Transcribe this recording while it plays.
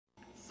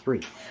3.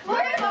 We're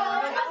going to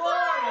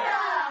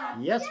Florida!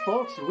 Yes,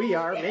 folks, we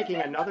are making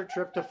another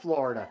trip to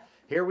Florida.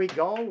 Here we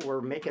go.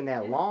 We're making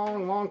that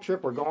long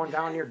trip. We're going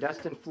down near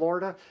Destin,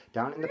 Florida,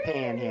 down in the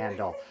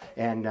Panhandle.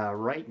 And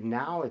right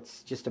now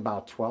it's just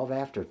about 12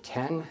 after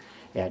 10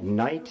 at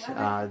night.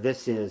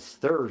 This is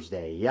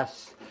Thursday.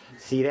 Yes,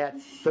 see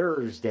that?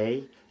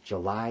 Thursday,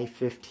 July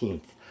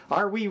 15th.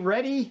 Are we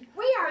ready?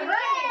 We are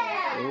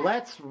ready!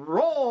 Let's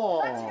roll!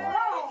 Let's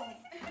roll!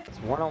 It's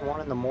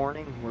 1:01 in the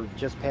morning. We're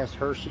just past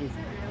Hershey,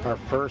 our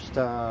first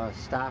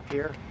stop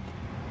here.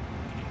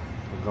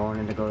 We're going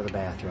in to go to the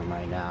bathroom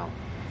right now.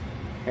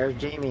 There's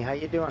Jamie. How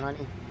you doing,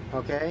 honey?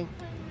 Okay?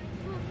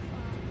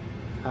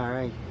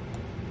 Alright.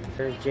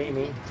 There's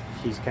Jamie.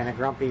 She's kind of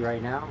grumpy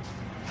right now.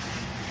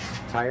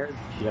 Tired.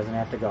 She doesn't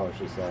have to go,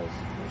 she says.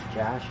 There's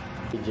Josh.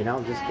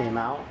 Janelle just came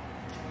out.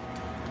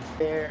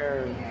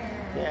 There.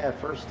 Yeah,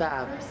 first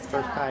stop.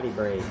 First potty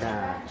break.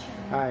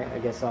 Alright, I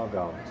guess I'll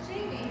go.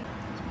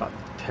 It's about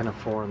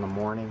 10:04 in the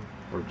morning.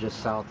 We're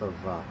just south of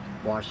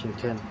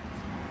Washington.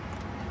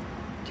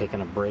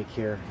 Taking a break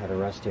here at a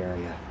rest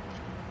area.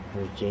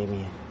 There's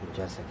Jamie and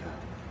Jessica.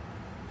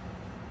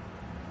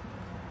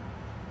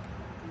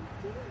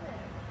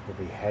 We'll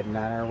be heading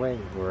on our way.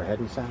 We're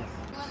heading south.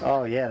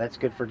 Oh yeah, that's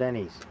good for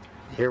Denny's.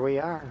 Here we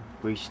are.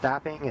 We're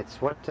stopping.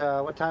 It's what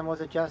time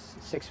was it, Jess?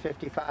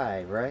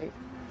 6:55, right?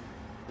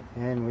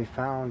 And we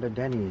found a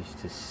Denny's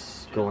to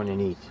go in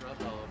and eat.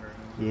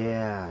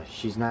 Yeah,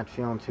 she's not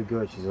feeling too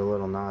good. She's a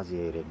little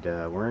nauseated.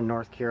 We're in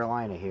North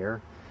Carolina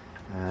here,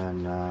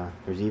 and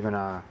there's even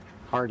a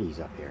Hardee's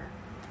up here.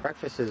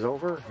 Breakfast is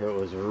over. It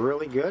was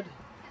really good,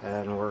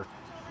 and we're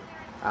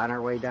on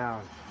our way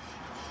down.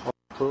 Oh,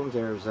 Plumes,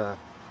 there's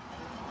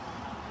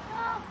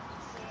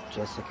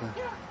Jessica.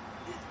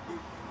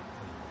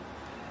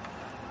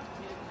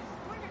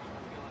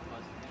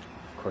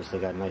 Of course, they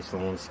got nice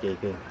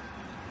landscaping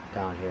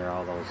down here,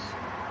 all those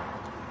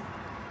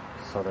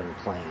southern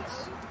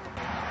plains.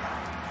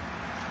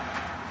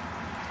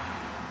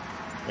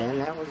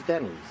 And that was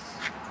Denny's.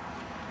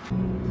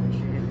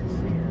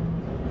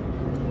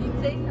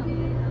 Say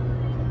something.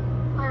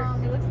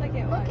 It looks like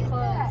it went close.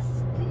 Look at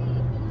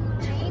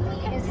this.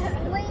 Jamie is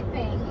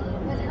sleeping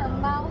with her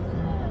mouth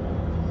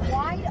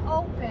wide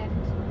open.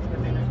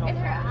 And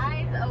her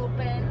eyes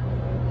open.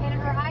 And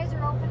her eyes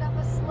are opened up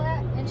a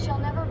slit, and she'll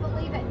never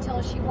believe it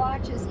until she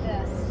watches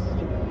this.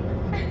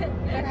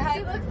 She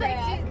looks like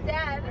she's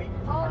dead.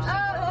 Oh,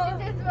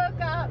 she just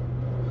woke up.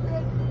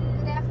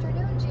 Good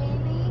afternoon,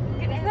 Jamie.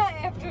 It's not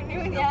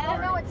afternoon yet. Oh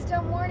no, it's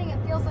still morning. It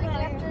feels like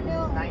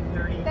afternoon.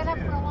 9:32. Been up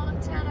for a long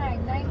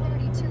time.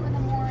 9:32 in the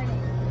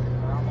morning.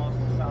 We're almost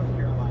in South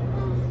Carolina.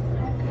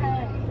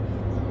 Okay.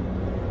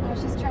 Oh,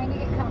 she's trying to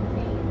get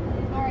comfy.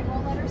 All right,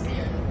 we'll let her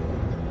sleep.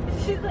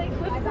 She's like,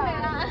 what's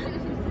going on?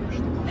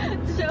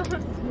 Show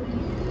us.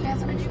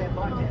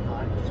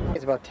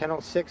 It's about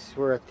 10:06.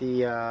 We're at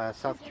the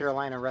South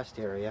Carolina rest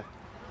area,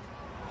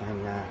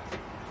 and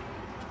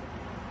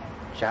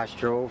Josh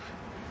drove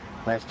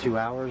last 2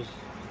 hours.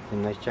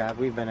 Nice job.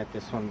 We've been at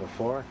this one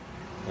before.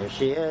 There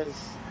she is.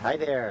 Hi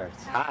there.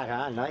 It's hot,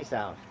 huh? Nice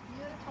out.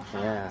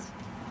 Beautiful. Yeah.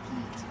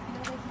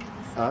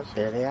 Oh,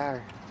 there they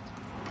are.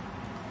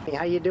 Hey,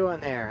 how you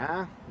doing there,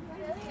 huh?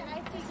 Really?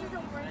 I think it's a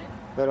break.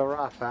 Little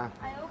rough, huh?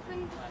 I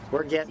opened.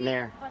 We're getting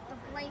there. But the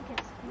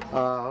blankets.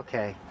 Oh,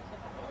 okay.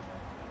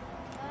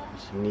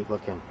 Some neat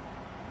looking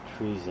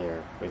trees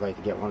there. We'd like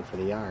to get one for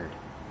the yard.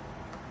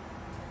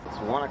 It's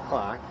 1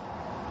 o'clock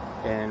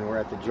and we're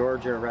at the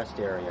Georgia rest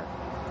area.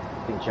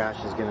 I think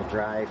Josh is going to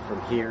drive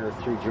from here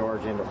through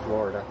Georgia into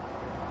Florida,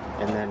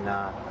 and then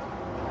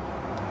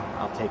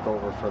I'll take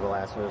over for the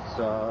last one. It's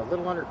a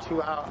little under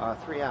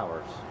 3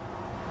 hours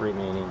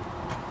remaining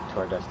to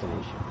our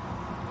destination.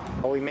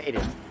 Oh, we made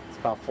it. It's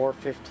about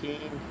 4:15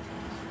 in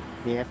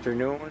the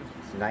afternoon.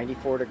 It's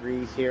 94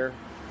 degrees here.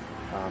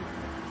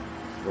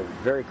 We're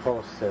very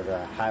close to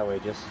the highway,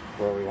 just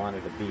where we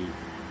wanted to be.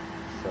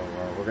 So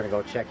we're going to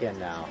go check in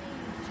now.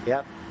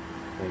 Yep.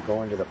 We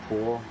go into the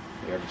pool.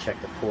 We already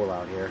checked the pool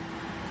out here.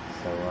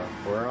 So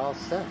we're all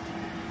set.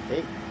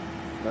 Hey,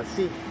 let's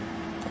see.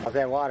 How's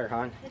that water,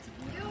 hon? It's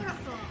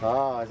beautiful.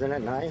 Oh, isn't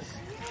it nice?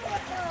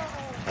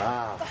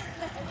 Wow.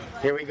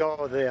 Here we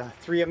go, the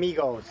three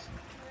amigos.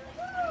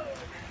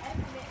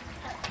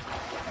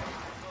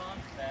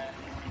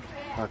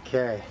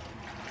 Okay.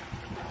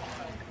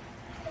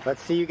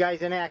 Let's see you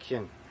guys in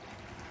action.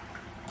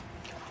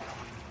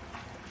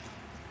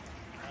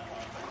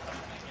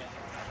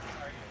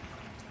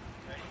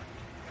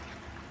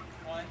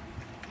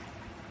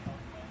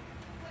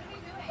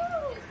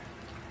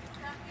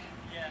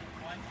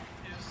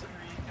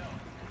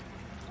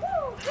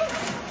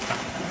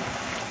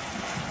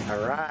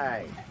 All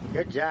right,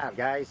 good job,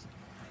 guys.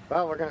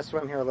 Well, we're gonna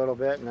swim here a little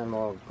bit, and then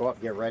we'll go up,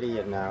 get ready,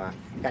 and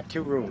got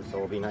 2 rooms, so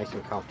we'll be nice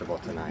and comfortable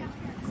tonight.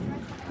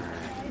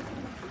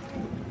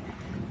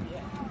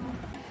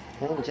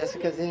 All right. And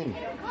Jessica's in.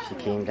 She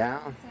came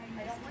down.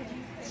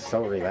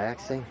 So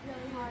relaxing.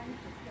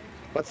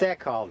 What's that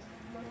called?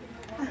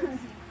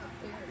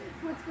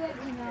 What's that,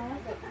 you know?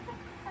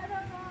 I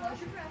don't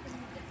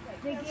know.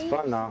 It's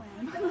fun though.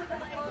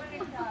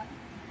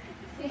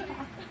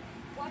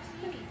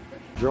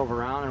 Drove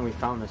around and we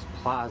found this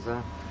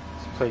plaza.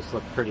 This place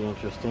looked pretty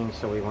interesting,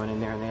 so we went in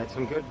there and they had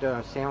some good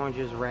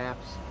sandwiches,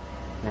 wraps,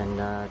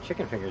 and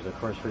chicken fingers, of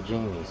course, for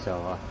Jamie.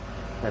 So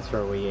that's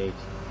where we ate.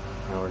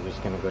 And we're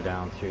just going to go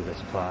down through this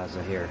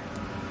plaza here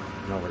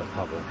and over to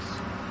Publix.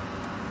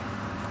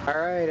 All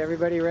right,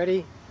 everybody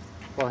ready?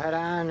 We'll head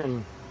on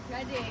and...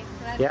 Ready.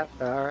 Yep,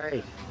 all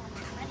right.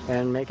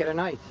 And make it a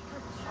night.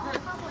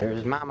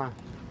 There's Mama.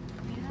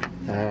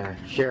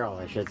 Cheryl,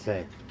 I should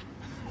say.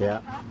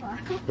 Yeah.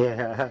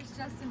 Yeah. There's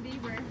Justin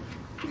Bieber.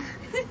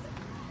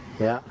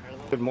 Yeah.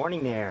 Good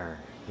morning there.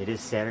 It is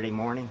Saturday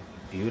morning.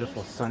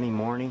 Beautiful sunny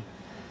morning.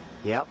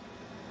 Yep.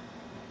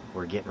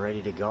 We're getting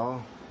ready to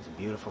go. It's a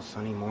beautiful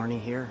sunny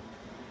morning here.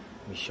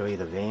 Let me show you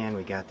the van.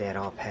 We got that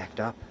all packed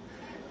up.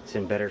 It's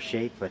in better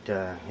shape, but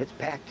it's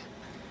packed.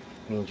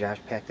 Me and Josh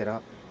packed it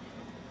up.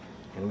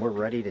 And we're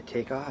ready to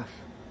take off.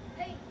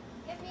 Hey,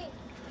 get me.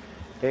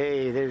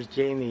 Hey, there's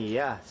Jamie.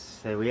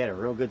 Yes. We had a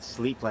real good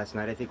sleep last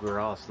night. I think we were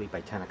all asleep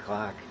by 10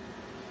 o'clock.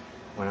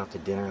 Went out to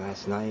dinner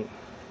last night.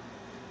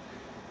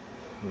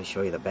 Let me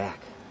show you the back.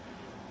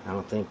 I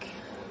don't think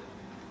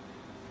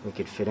we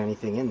could fit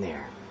anything in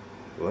there.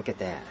 Look at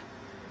that.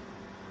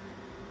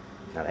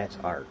 Now that's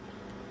art.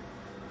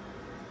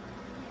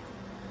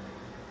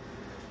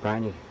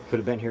 Brian, you could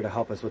have been here to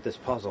help us with this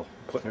puzzle,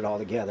 putting it all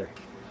together.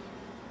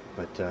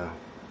 But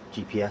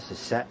GPS is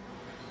set,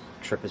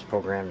 trip is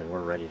programmed, and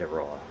we're ready to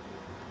roll.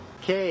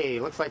 Okay,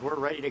 looks like we're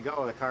ready to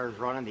go. The car's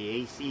running,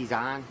 the AC's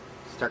on.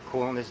 Start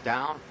cooling this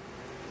down.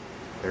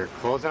 They're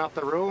closing up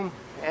the room,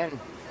 and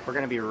we're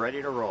gonna be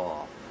ready to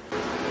roll.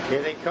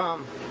 Here they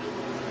come.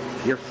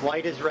 Your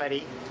flight is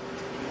ready.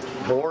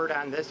 Board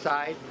on this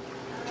side.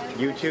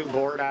 You two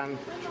board on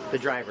the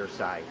driver's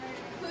side.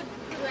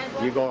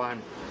 You go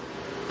on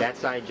that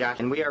side, Josh.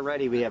 And we are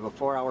ready. We have a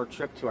 4-hour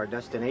trip to our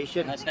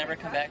destination. Let's never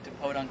come back to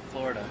Podunk,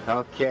 Florida.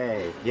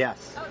 Okay,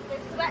 yes.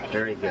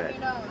 Very good.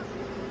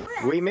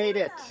 We made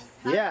it.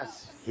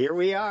 Yes, here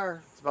we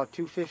are. It's about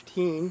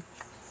 2:15.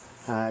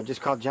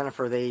 Just called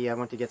Jennifer. They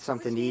went to get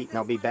something to eat, and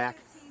I'll be back.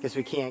 Guess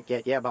we can't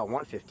get, about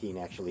 1:15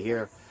 actually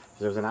here.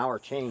 There's an hour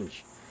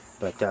change.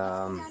 But,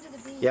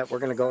 yeah, we're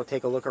going to go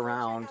take a look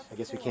around. I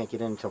guess we can't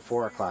get in until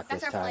 4 o'clock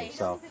this time.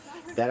 So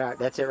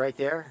that's it right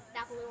there?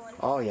 That blue one.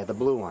 Oh, yeah, the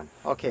blue one.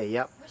 Okay,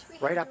 yep.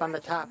 Right up on the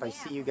top. I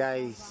see you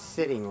guys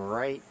sitting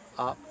right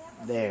up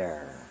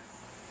there.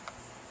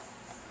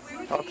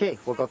 Okay,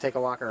 we'll go take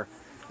a walker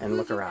and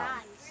look around.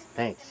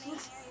 Thanks.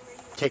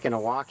 Taking a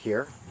walk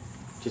here.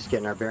 Just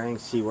getting our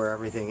bearings, see where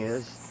everything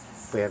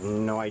is. We have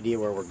no idea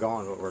where we're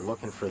going, but we're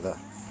looking for the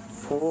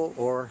pool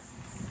or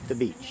the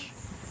beach.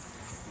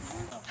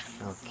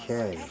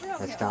 Okay,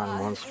 that's down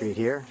one street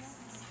here.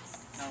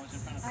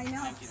 I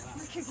know.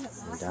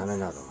 And down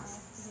another one.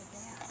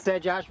 What's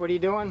that, Josh? What are you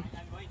doing?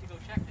 I'm going to go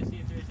check to see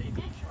if there's a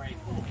beach or a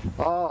pool.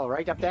 Oh,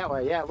 right up that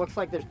way. Yeah, it looks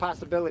like there's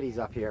possibilities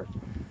up here.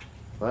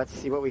 Let's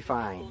see what we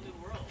find.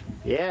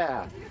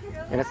 Yeah,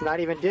 and it's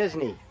not even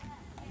Disney.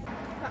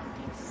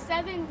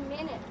 7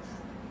 minutes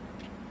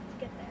to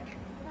get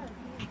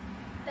there.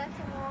 That's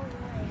a long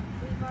way.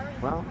 We've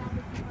already Well,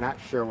 not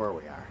sure where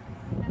we are.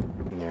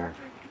 There,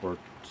 we're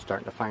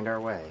starting to find our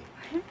way.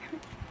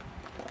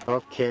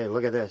 Okay,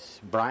 look at this.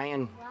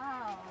 Brian,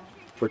 Wow.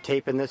 we're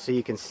taping this so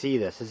you can see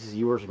this. This is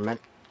yours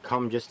meant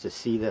come just to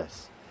see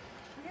this.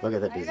 Look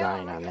at the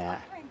design on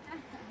that.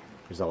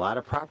 There's a lot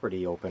of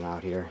property open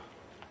out here.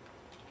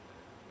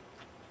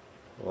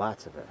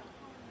 Lots of it.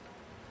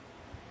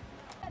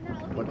 Look at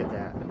that. Look at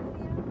that.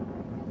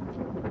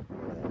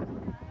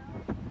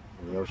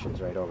 And the ocean's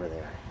right over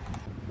there.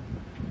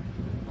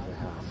 There's a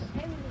house.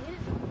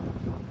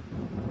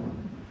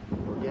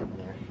 We're getting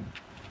there.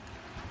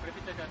 What if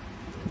you took a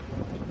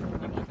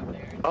look up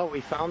there? Oh, we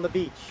found the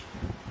beach.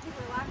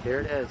 Here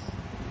it is.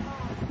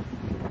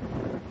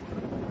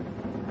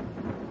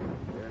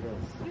 There it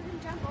is. You can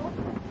jump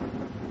over.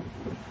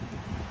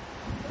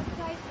 Those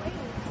guys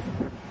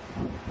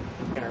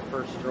waves. In our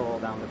first stroll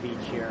down the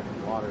beach here,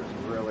 the water's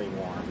really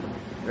warm.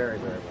 Very,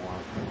 very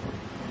warm.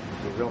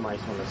 It'll be real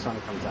nice when the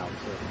sun comes out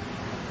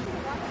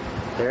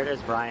too. There it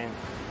is, Brian.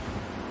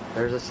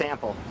 There's a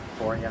sample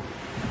for you.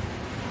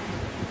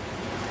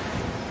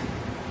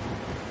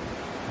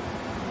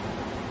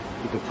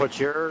 You can put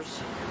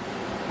yours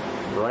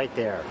right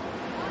there.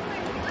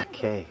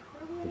 Okay,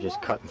 we're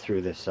just cutting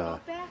through this.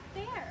 Back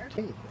there.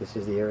 Okay, this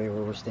is the area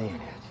where we're staying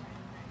at.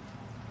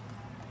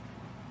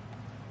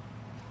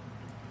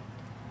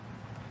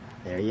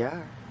 There you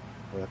are.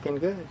 Looking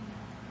good.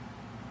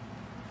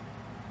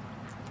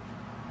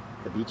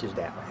 The beach is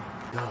that way.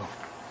 No.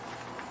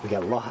 We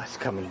got lost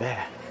coming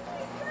back.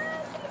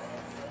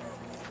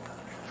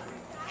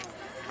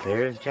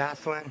 There's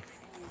Jocelyn.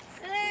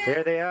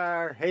 There they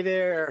are. Hey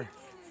there.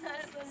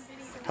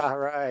 All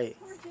right.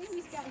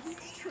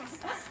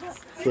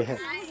 Yeah.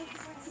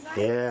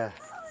 Yeah.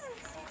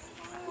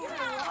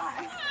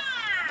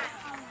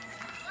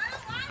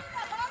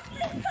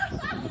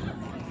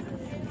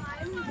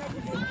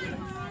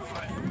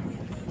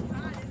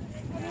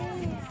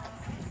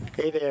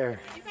 You Hey there.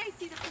 guys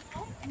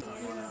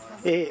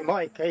Hey,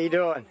 Mike, how you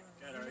doing?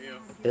 Good, how are you?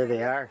 There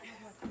they are.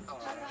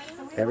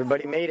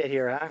 Everybody made it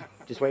here, huh?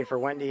 Just wait for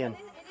Wendy and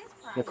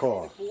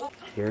Nicole.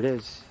 Here it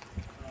is.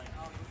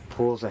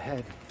 Pool's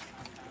ahead.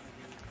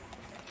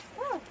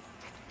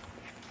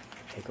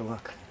 Take a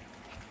look.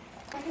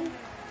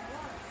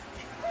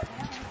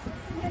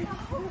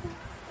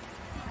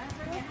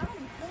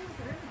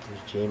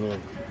 There's Jamie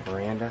and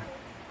Miranda.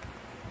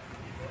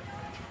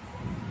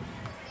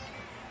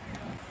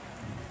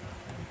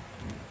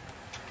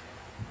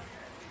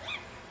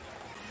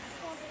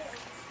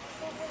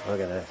 Look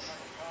at this.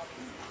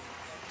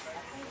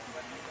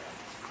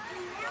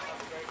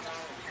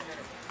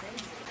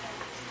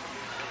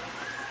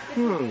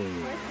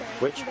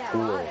 Which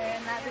pool?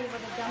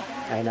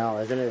 I know,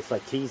 isn't it? It's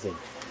like teasing.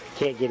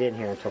 Can't get in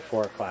here until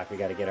 4 o'clock. We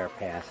got to get our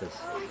passes.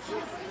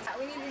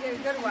 We need to get a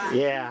good one.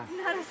 Yeah.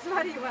 Not a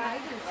sweaty one.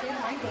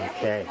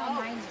 Okay.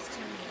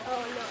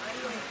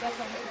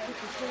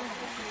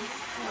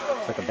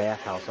 It's like a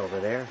bathhouse over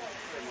there.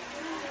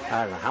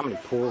 I don't know how many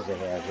pools they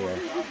have here.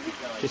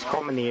 Just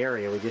combing the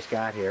area. We just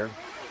got here.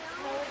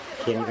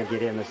 Can't even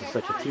get in. This is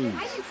such a tease.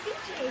 I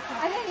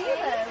didn't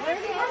either. Where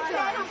did he go?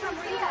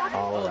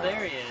 All around.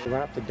 There he is. We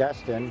went up to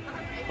Destin.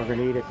 We're going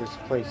to eat at this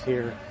place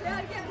here.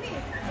 Dad, get me.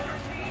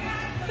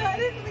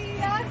 Suddenly,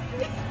 yes.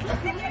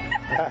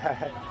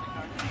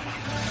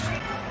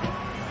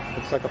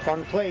 Looks like a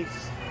fun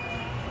place.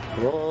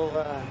 We'll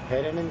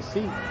head in and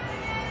see.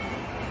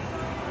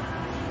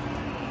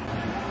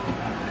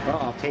 Well,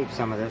 I'll tape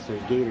some of this.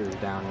 There's gators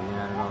down in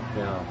there. I don't know if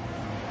they'll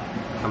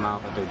come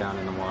out, but they're down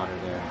in the water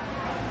there.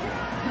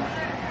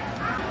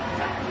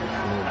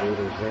 Some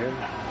gators there.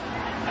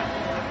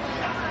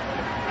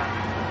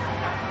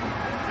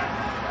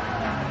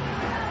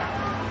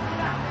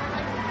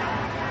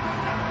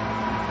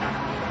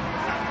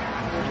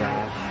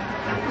 Josh,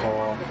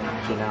 Nicole,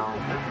 Janelle.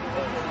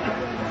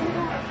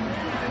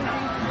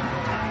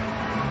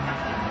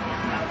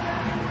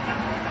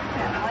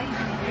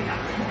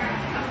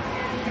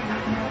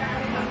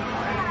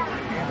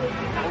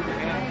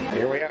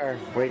 Here we are,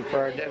 waiting for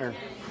our dinner.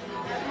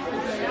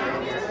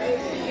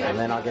 And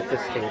then I'll get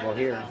this table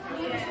here.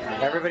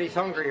 Everybody's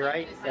hungry,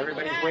 right?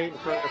 Everybody's waiting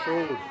for their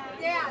food.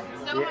 Dad,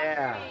 so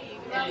Yeah.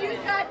 you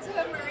said to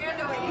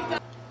Miranda what you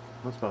said.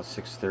 Well, it's about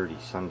 6:30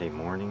 Sunday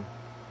morning.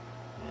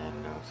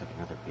 And it's like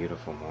another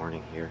beautiful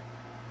morning here.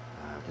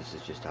 This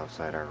is just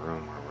outside our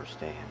room where we're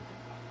staying.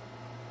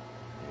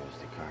 There's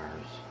the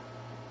cars.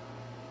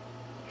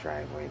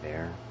 Driveway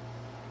there.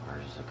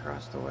 Ours is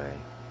across the way.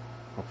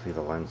 Hopefully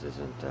the lens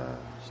isn't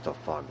still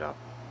fogged up.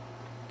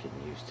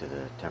 Getting used to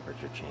the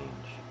temperature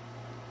change.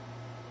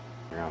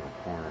 Around the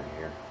corner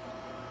here.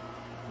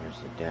 There's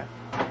the deck.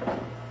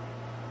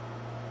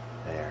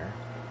 There.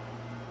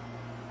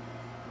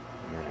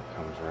 And then it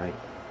comes right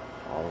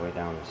all the way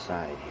down the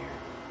side here.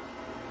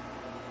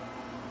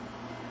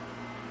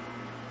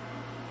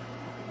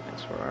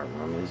 That's where our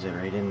room is,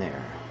 right in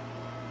there.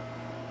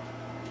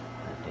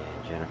 Dan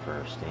and Jennifer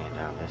are staying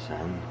down this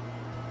end.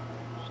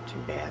 There's 2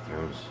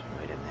 bathrooms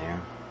right in there.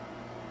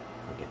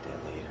 I'll get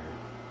that later.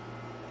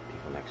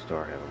 People next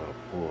door have a little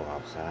pool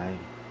outside.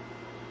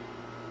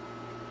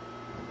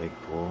 A big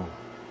pool.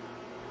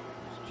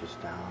 It's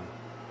just down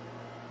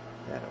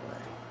that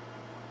way.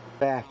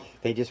 Back.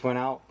 They just went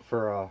out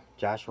for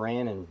Josh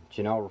ran and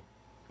Janelle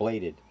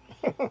bladed.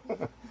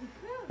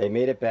 They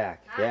made it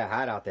back. Yeah,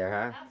 hot out there,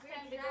 huh?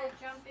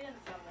 Jump in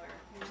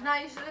somewhere. No,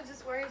 you should have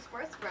just worn your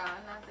sports bra,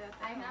 not that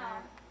thing. I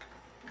know.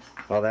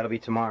 Well, that'll be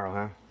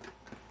tomorrow,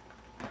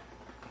 huh?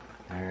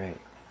 Alright.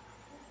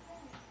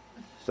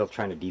 Still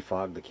trying to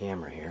defog the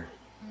camera here.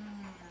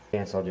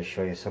 So I'll just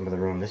show you some of the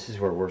room. This is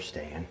where we're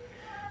staying.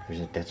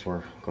 That's where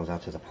it goes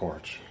out to the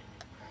porch.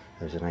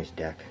 There's a nice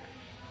deck.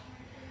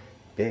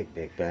 Big,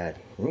 big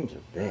bed. Rooms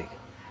are big.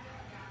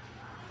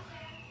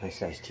 Nice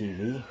size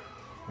TV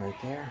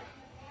right there.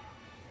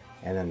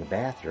 And then the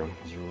bathroom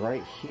is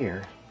right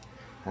here.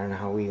 I don't know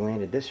how we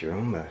landed this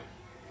room, but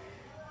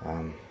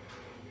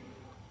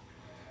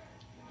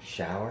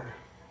shower.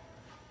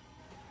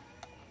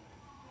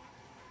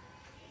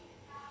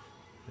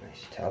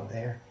 Nice tub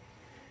there.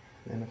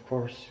 And then of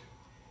course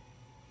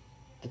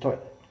the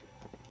toilet.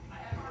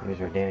 Here's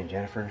where Dan and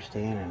Jennifer are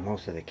staying and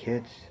most of the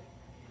kids.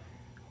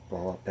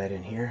 Ball up bed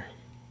in here.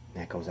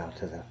 And that goes out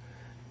to the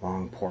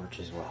long porch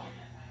as well.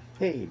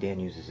 Hey,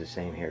 Dan uses the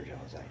same hair gel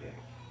as I do.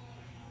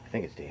 I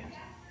think it's Dan's.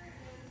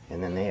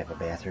 And then they have a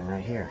bathroom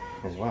right here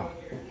as well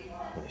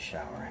with a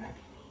shower in it.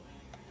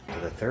 To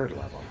the 3rd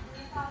level.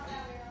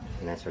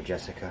 And that's where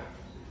Jessica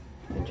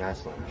and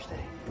Jocelyn are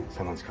staying.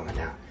 Someone's coming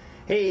down.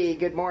 Hey,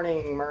 good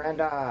morning,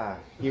 Miranda.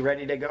 You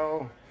ready to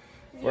go?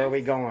 Yes. Where are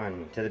we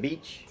going? To the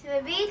beach? To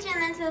the beach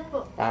and then to the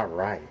pool. All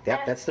right.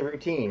 Yep, that's the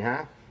routine,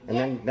 huh?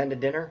 And then to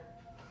dinner?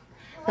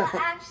 Well,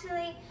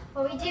 actually,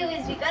 what we do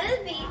is we go to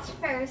the beach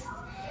first,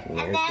 and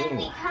then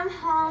we come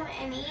home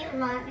and eat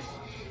lunch.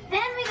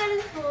 Then we go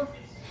to the pool.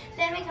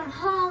 Then we come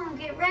home,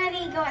 get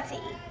ready, go out to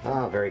eat.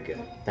 Oh, very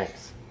good.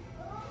 Thanks.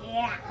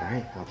 Yeah. All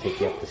right, I'll take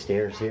you up the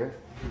stairs here.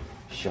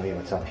 Show you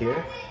what's up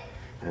here.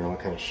 I don't know what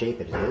kind of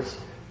shape it is.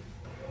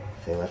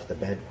 If they left the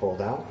bed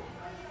pulled out.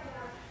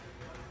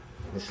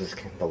 This is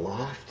the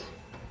loft.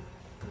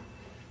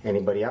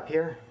 Anybody up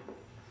here?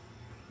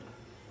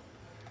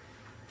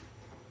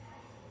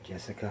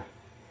 Jessica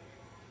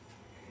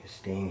is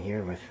staying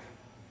here with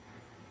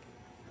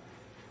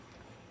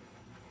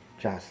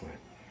Jocelyn.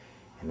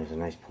 And there's a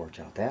nice porch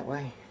out that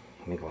way.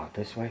 Let me go out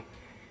this way.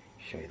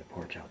 Show you the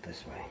porch out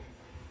this way.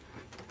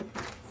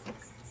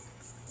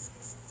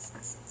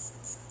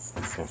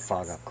 It's gonna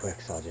fog up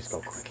quick, so I'll just go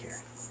quick here.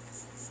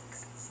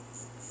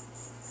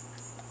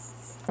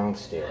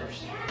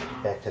 Downstairs,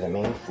 back to the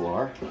main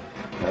floor.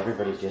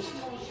 Everybody's just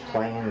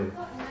playing,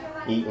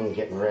 eating,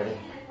 getting ready.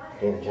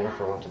 Dana and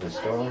Jennifer went to the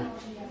store.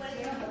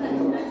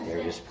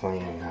 They're just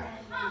playing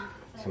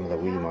some of the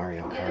Wii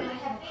Mario Kart.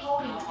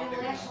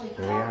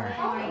 Here we are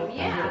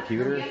on the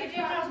computer.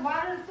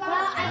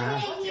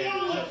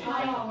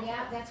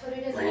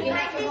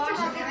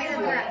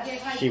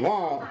 She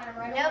won't.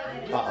 Nope.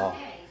 Uh-oh.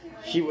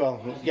 She will.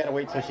 You gotta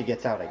wait till she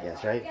gets out, I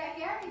guess, right?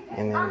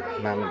 And then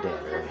Mom and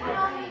Dad are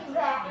here.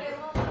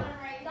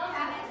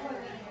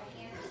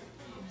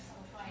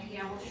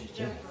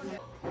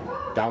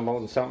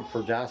 Downloading something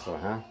for Jocelyn,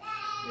 huh?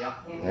 Yeah.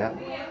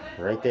 Yep.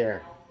 Right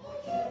there.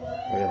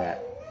 Look at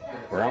that.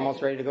 We're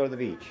almost ready to go to the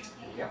beach.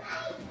 Yep.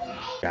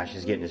 Josh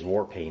is getting his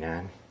war paint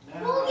on.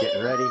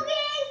 Getting ready.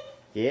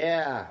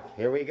 Yeah,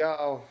 here we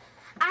go.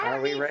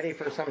 Are we ready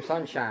for some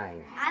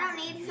sunshine? I don't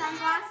need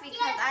sunblock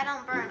because I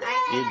don't burn.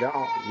 You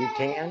don't? You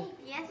tan?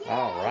 Yes.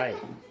 All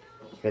right.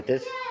 But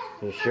this,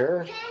 you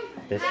sure?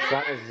 This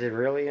sun is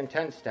really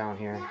intense down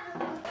here.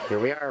 Here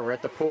we are, we're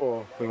at the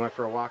pool. We went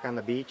for a walk on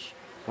the beach,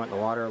 went in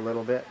the water a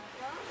little bit.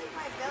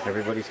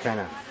 Everybody's kind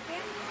of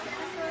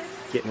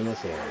getting in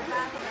this area.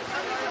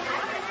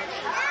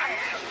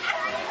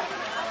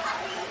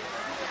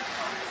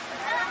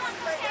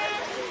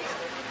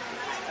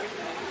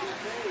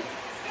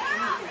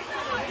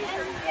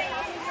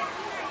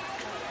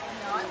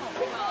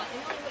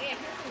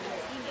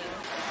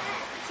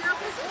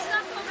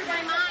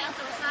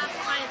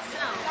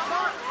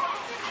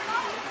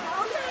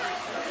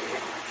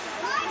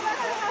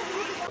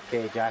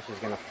 Okay, Josh is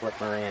going to flip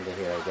Miranda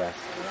here, I guess.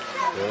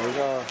 There we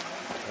go.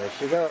 There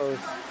she goes.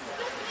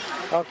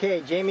 Okay,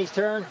 Jamie's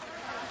turn.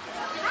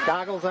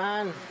 Goggles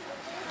on.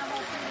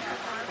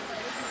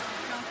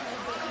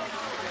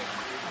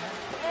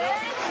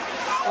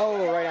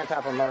 Oh, right on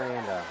top of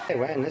Miranda. Hey,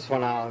 Wen, this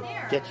one I'll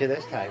get you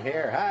this time.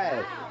 Here,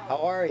 hi. How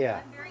are you?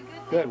 Very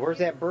good. Good. Where's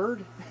that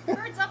bird?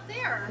 Bird's up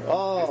there.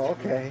 Oh,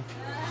 okay.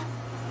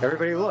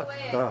 Everybody look.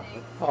 Oh,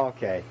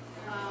 okay.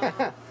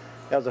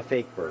 That was a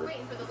fake bird.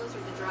 Waiting for the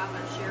lizard to drop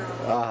on Cheryl.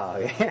 Oh,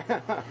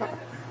 yeah.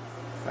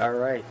 All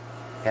right.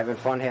 Having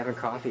fun having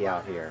coffee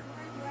out here.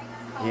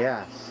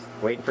 Yes.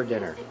 Waiting for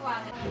dinner.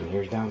 And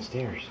here's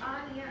downstairs.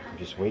 I'm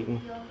just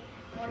waiting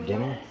for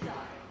dinner.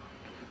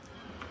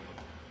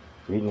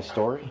 Reading a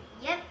story?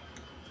 Yep.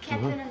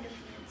 Captain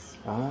Underpants.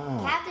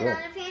 Ah, Captain good.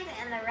 Underpants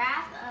and the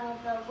Wrath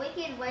of the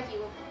Wicked Wedgie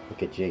Woman.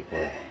 Look at Jake.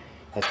 Boy.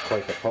 That's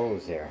quite the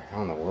pose there.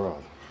 How in the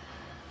world?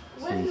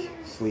 He's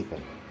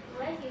sleeping.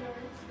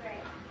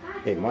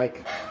 Hey,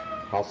 Mike.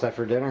 All set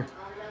for dinner?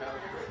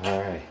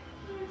 All right.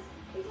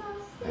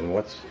 And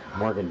what's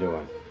Morgan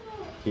doing?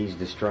 He's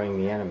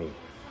destroying the enemy.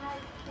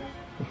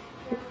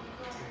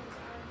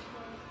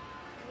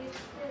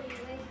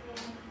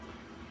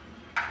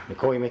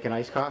 Nicole, you making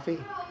iced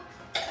coffee?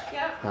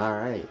 Yep. All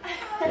right.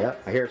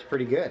 Yep. I hear it's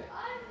pretty good.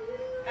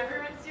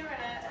 Everyone's doing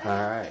it.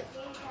 All right.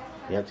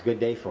 Yeah, it's a good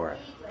day for it.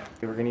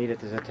 We're going to eat at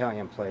this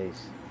Italian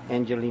place,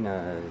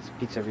 Angelina's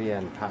Pizzeria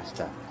and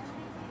Pasta.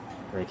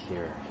 Right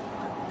here.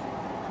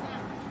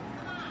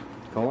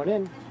 Going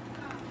in.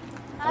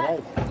 All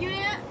right. You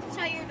didn't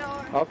shut your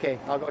door. Okay,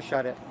 I'll go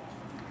shut it.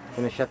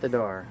 Gonna shut the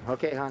door.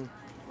 Okay, hon.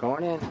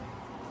 Going in.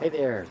 Hey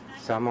there.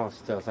 It's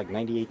like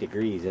 98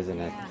 degrees, isn't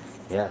it?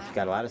 Yes,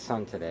 got a lot of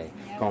sun today.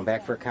 Going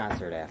back for a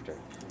concert after.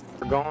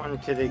 We're going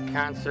to the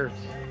concert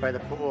by the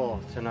pool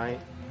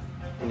tonight.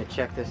 Gonna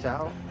check this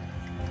out.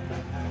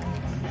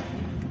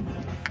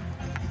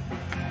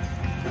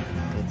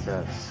 It's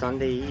a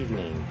Sunday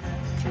evening.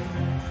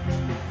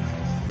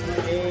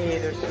 Hey,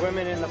 they're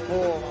swimming in the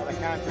pool while the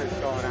concert's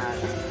going on.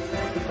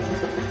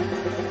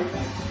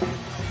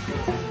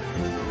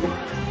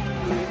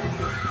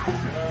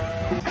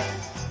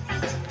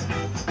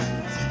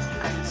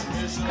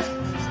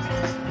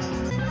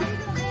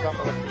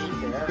 Couple of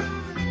feet there.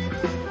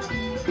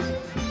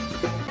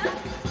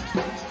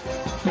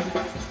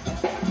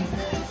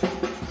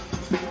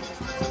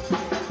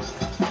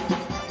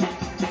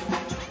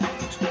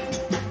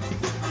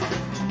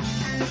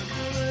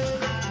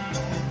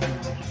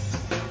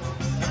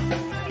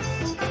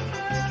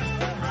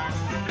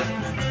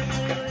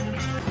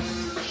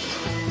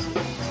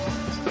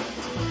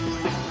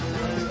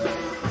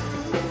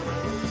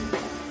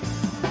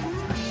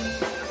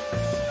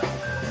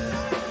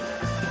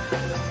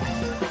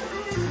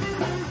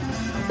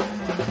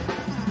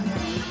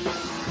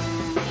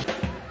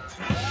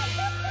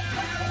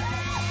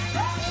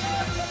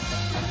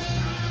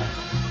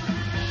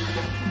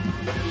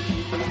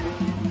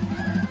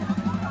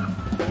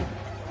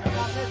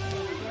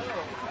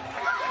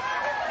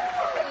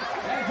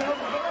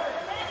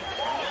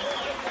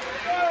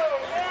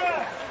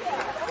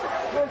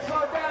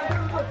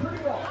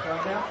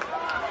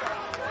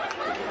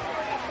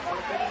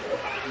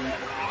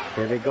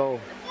 Here we go.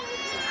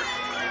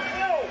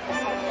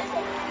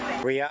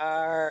 We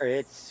are.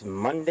 It's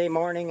Monday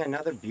morning,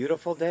 another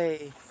beautiful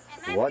day.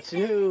 What's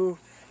new?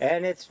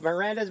 And it's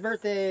Miranda's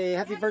birthday.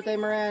 Happy birthday,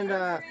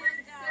 Miranda.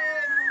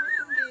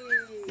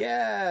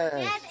 Yes.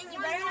 Yes, and you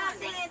better not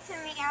sing it to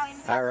me out in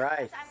public. All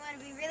right. I'm going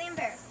to be really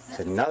embarrassed. It's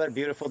another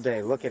beautiful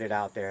day. Look at it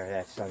out there,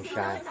 that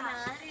sunshine.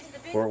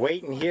 We're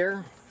waiting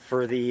here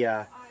for the,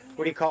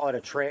 what do you call it, a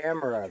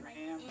tram or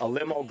a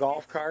limo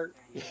golf cart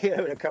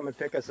to come and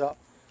pick us up.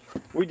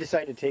 We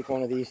decided to take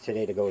one of these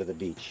today to go to the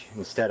beach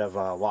instead of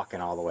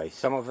walking all the way.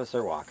 Some of us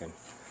are walking,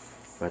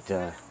 but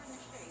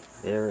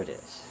there it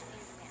is.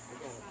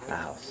 The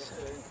house.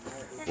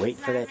 Wait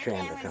for that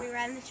tram to come. We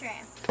run the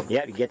tram.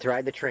 Yeah, you get to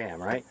ride the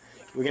tram, right?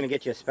 We're going to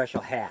get you a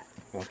special hat,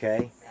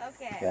 okay?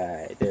 Okay. All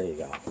right, there you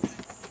go.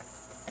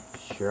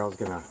 Cheryl's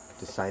going to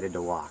decided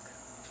to walk.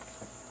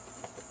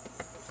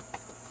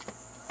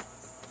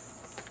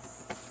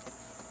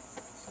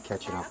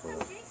 Catching up a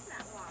little.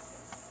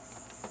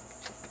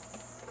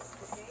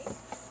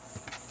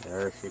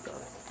 There she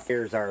goes.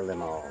 Here's our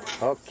limo.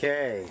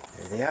 Okay,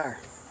 there they are.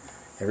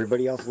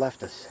 Everybody else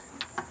left us.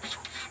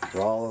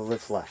 We're all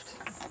that's left.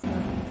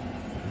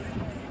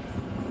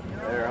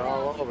 They're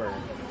all over.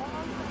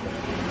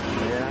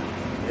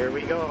 Yeah, here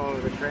we go.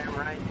 The tram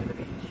ride to the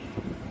beach.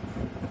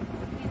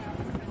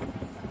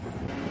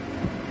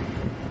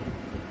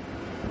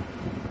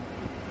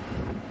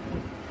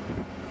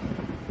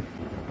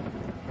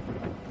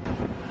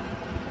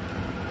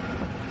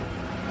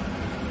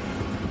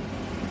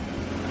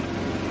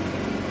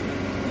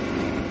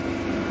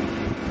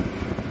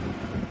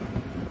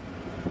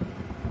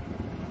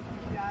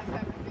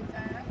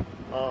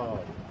 Oh,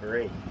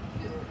 great.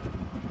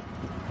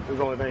 We've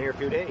only been here a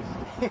few days.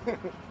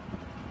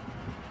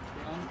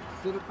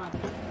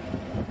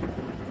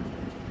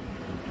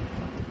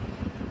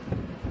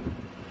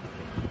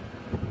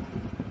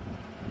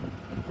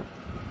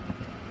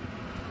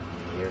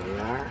 Here we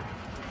are.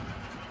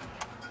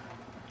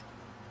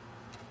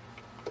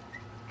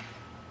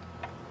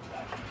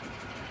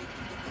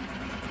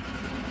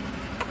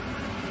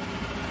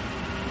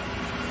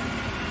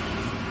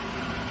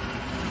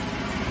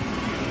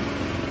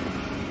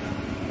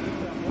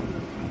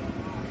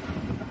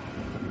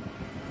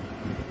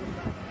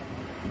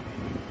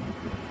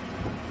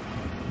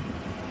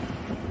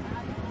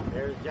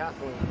 There's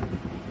Jocelyn.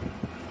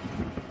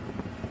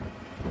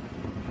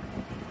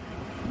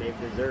 They've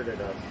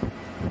deserted us.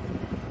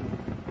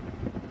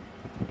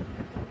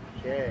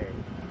 Okay.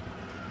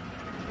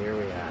 Here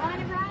we are. Want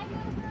to ride,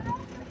 little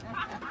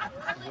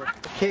girl?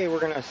 Okay, we're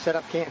going to set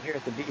up camp here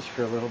at the beach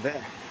for a little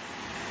bit.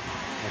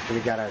 After we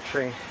got our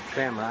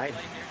tram ride.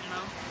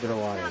 To the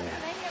water there.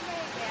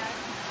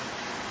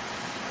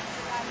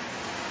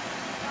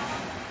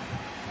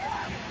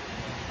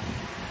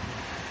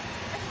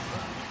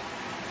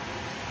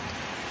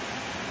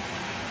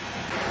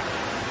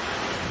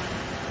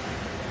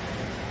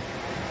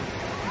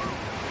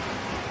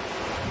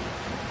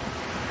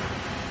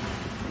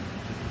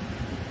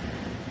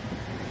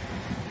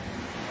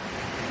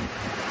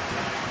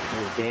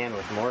 There's Dan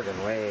with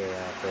Morgan way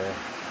out there.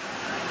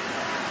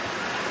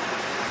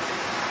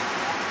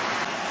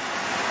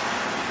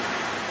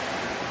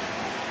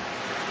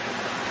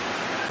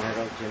 And there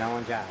goes Janelle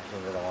and Josh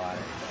into the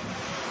water.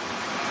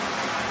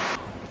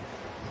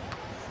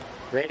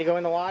 Ready to go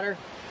in the water?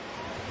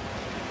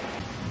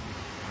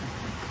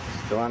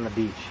 Still on the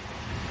beach.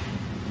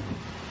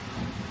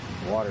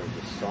 The water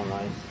is just so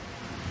nice.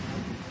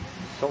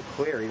 So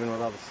clear, even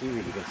with all the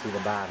seaweed, you can see the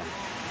bottom.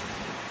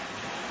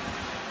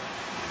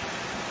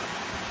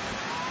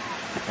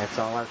 That's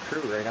all our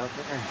crew right out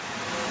there.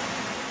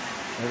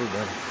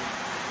 Everybody.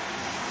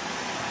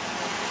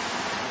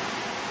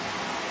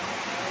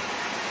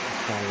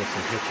 Trying to get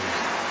some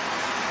pictures.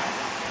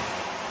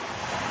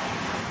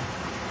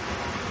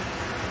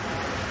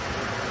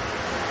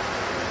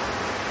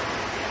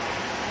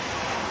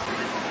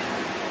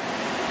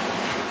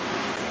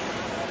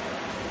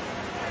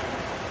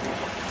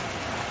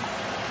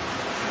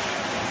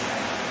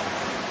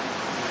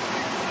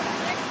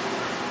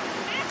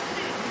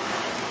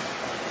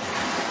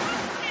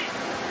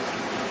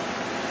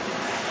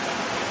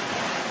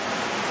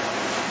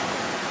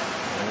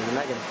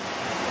 Megan.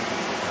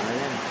 Coming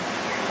in.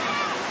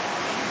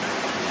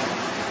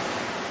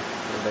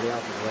 Everybody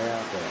else is way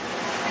out there.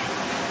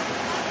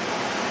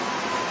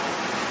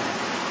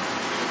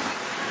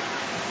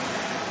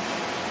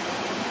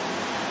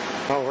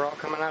 Oh, we're all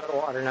coming out of the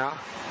water now.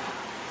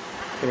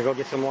 Gonna go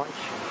get some lunch.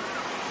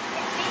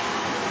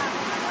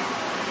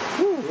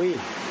 Woo-wee.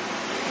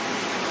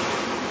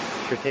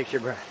 Sure takes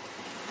your breath.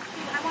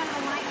 I want to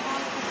remind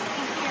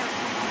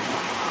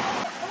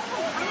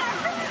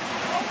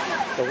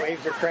The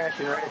waves are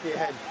crashing right at your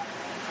head.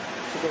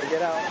 She's gonna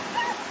get out.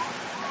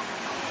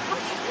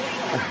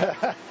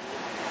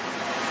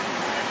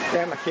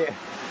 Damn, I can't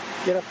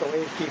get up. The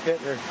waves keep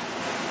hitting her.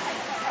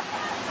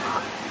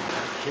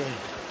 Okay.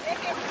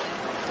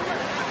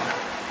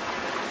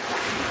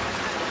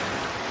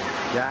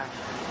 Josh,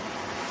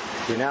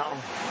 Janelle,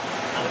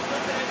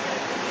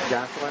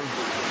 Jocelyn.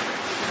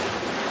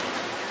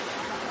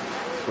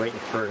 Waiting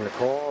for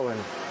Nicole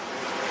and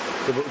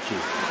Kabuchi.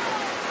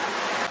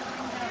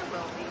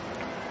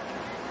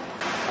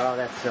 Oh,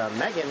 that's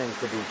Megan and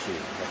Kabuchi.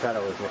 I thought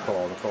it was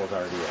Nicole. Nicole's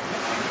already in.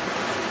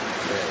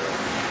 There it is.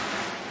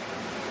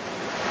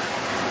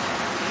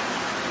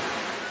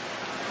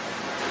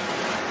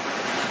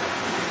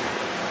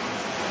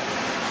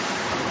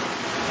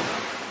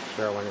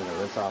 Sure, I wanted to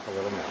rinse off a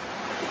little more.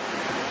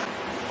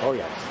 Oh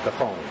yes, the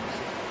phones.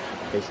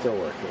 They still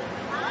work here.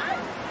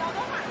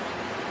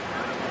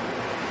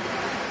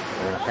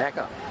 We're gonna pack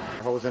up.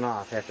 Hosing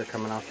off after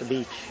coming off the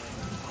beach.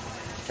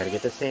 Gotta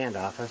get the sand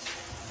off us.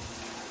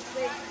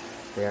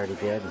 They already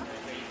did.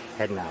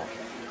 Heading out.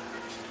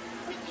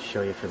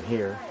 Show you from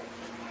here.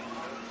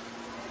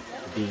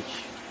 The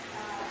beach.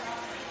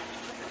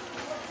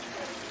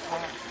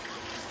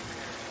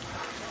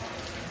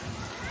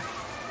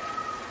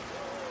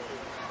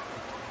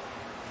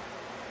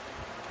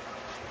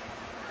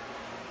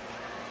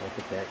 Look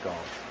at that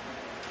golf.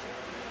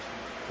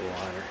 The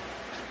water.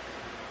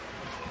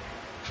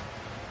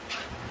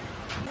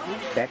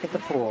 Back at the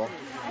pool.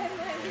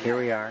 Here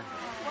we are.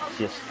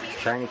 Just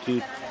trying to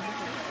keep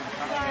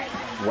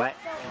wet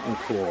and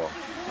cool.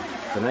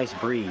 It's a nice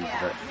breeze,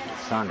 but the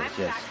sun is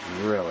just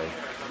really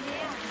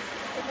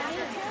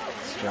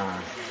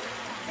strong.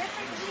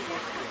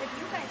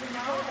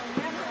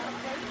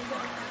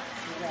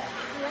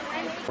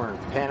 We're in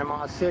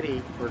Panama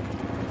City, where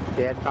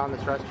Dad found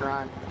this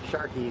restaurant,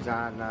 Sharky's,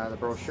 on the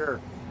brochure.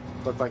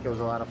 Looked like it was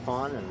a lot of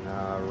fun, and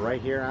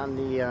right here on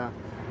the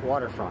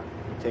waterfront.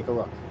 Take a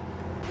look.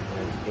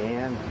 There's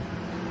Dan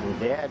and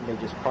Dad. They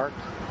just parked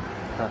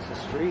across the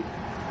street.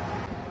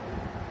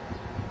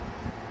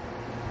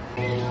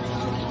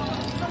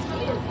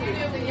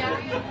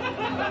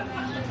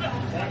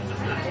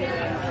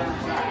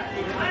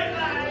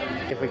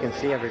 If we can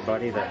see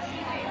everybody, the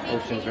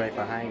ocean's right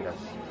behind us.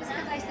 Just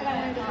because I said I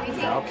wanted to read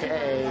it.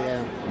 Okay,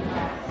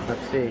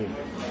 let's see.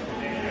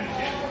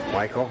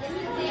 Michael.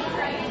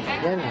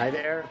 Again, hi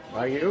there. How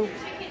are you?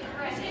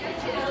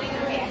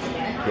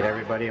 Get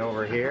everybody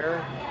over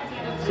here.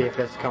 See if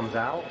this comes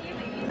out.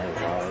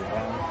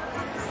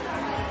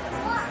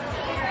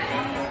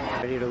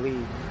 Ready to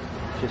leave.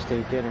 Just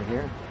ate dinner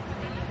here.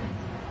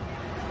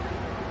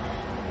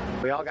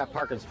 We all got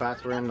parking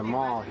spots. We're in the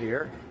mall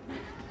here.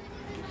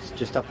 It's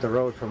just up the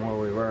road from where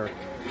we were.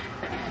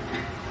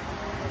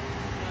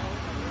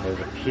 There's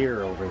a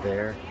pier over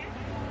there.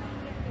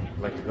 I'd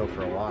like to go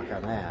for a walk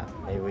on that.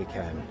 Maybe we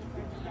can.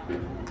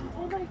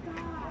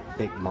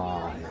 Big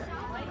mall here.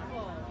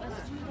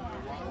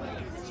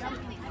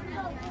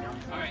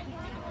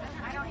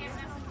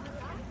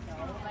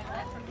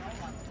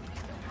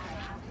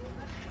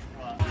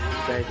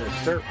 You guys are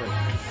surfing.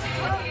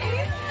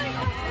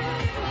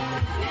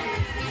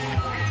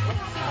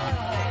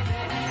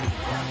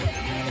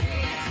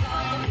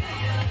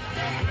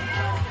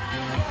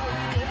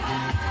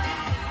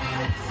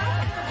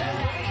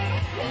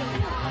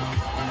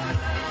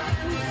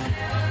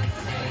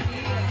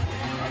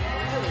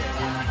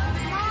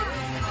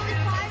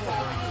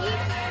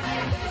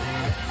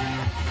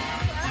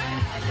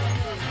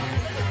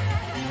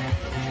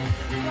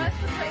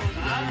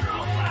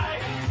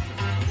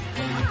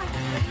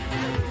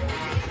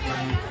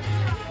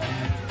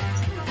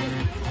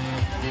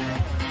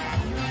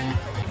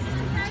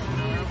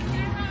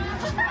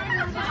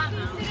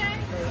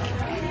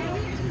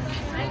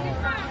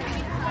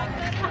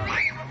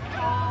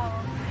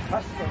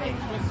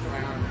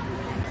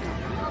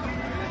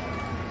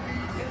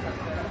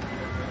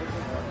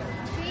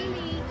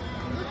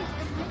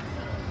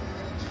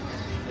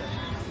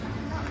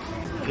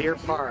 Pier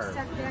Park,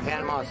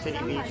 Panama City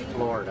Beach,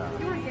 Florida.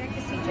 Yeah.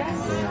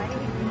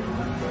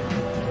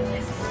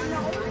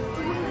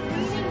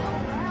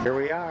 Here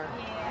we are,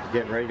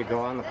 getting ready to go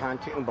on the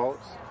pontoon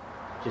boats.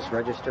 Just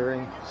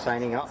registering,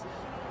 signing up,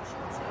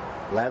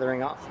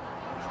 lathering up.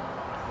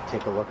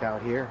 Take a look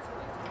out here.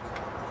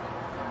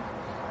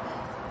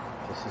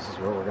 This is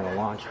where we're going to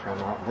launch from,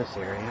 out in this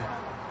area.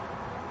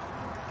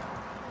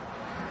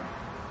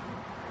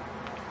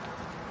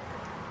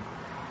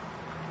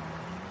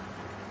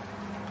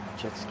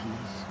 Jet skis.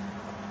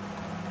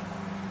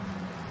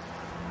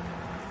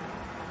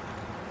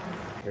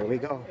 Here we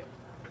go.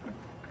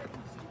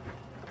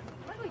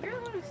 Michael, you're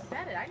the one who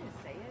said it. I didn't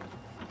say it.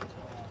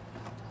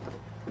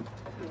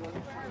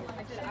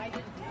 I said I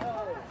didn't.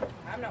 Oh,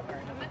 I'm not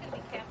worried. I'm not going to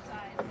be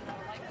capsized. I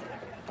don't like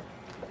that.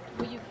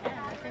 Well, you can.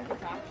 I think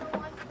it's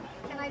optional.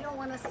 And I don't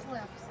want to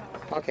slip,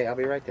 so. Okay, I'll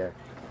be right there.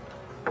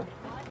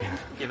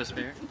 Give us a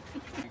beer.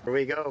 Here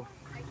we go.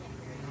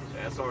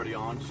 Yeah, it's already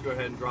on. Just go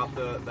ahead and drop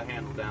the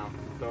handle down.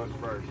 Throw it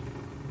first.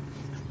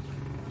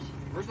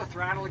 Where's the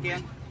throttle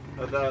again?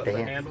 The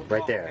handle?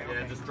 Right there.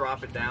 Yeah, just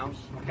drop it down.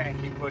 Okay.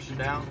 Keep pushing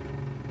down.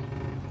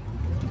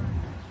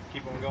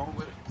 Keep on going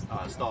with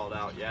it. Stalled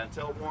out. Yeah,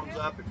 until it warms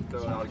up. If you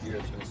throw it out of gear,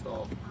 it's going to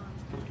stall.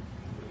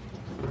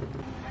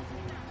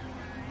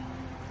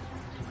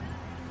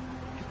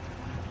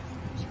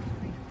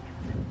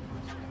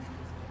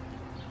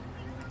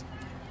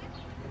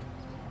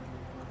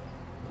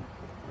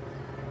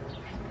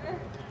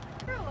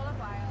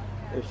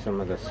 There's some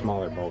of the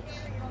smaller boats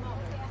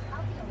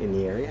in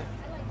the area.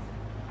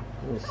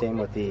 And the same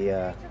with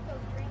the,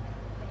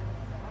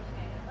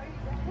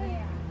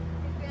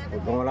 we're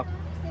going up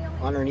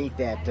underneath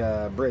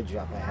that bridge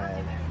up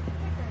ahead.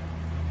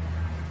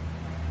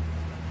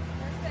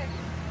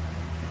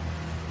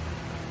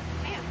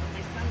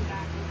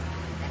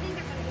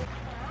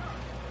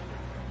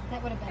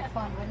 That would have been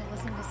fun, wouldn't it?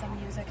 Listen to some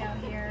music out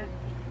here.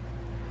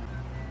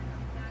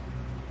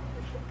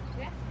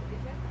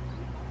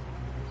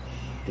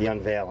 The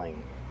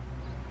unveiling.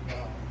 It's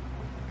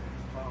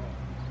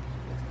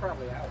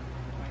probably out.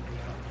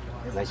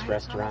 Nice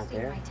restaurant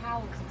there. My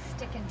towel because it's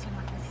sticking to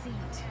the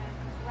seat.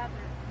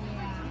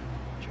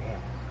 Yeah.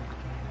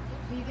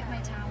 Will you get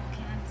my towel,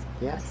 Ken?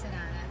 Yeah. I'll sit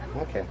on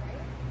it. Okay.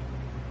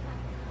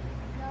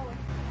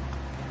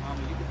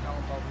 Mommy, you can tell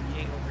about the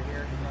ying over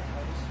here in that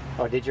place.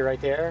 Oh, did you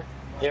right there?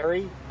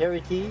 Harry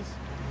Tees?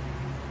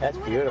 That's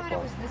Who would have thought beautiful.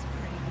 it was this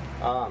pretty?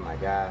 Oh my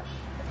gosh.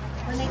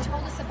 When they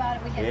told us about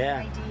it, we had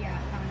Yeah. no idea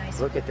how nice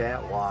Look it at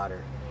that was.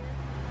 water.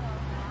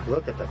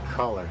 Look at the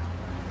color.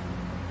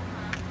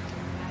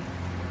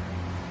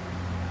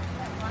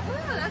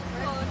 Ooh, that's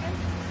cool.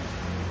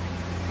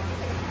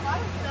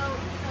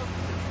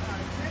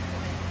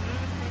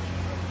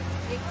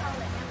 They call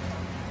it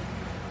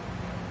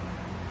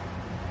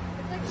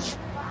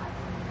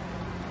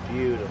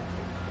Beautiful.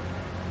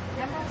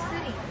 Emerald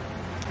City.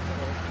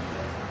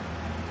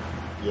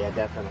 Yeah,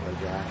 definitely,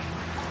 Josh.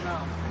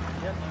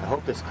 I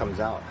hope this comes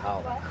out.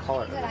 How the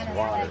color of this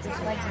water is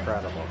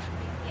incredible.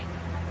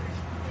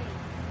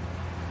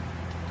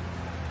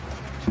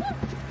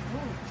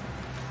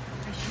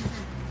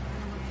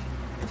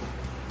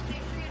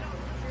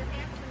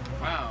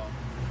 Wow.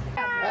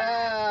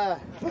 Ah,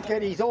 look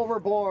at he's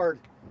overboard.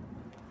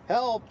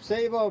 Help,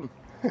 save him.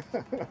 Oh,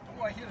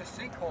 I hit a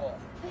sinkhole.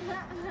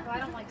 I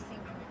don't like seeing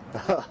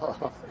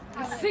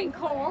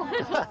sinkhole.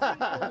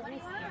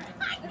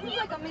 This is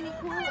like a mini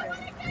cooler.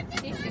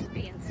 He's just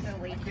being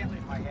silly. Can't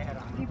leave my hat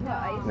on.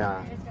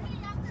 Nah.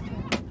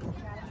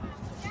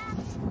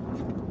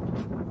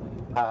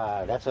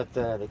 That's what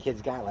the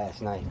kids got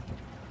last night.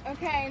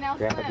 Okay, now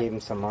Grandpa gave him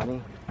some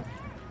money.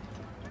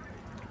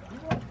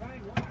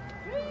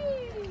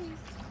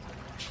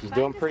 She's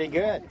doing pretty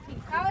good.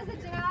 How was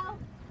it, Janelle?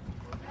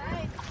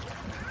 Nice.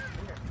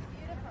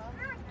 Beautiful.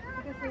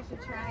 I guess we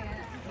should try it.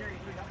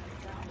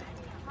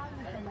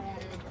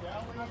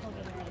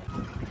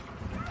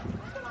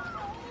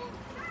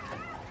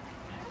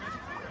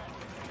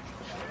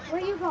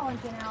 Where are you going,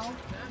 Janelle?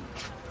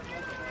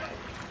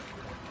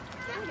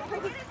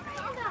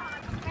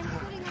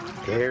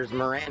 Here's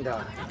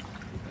Miranda.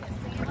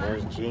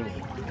 There's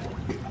Jeannie.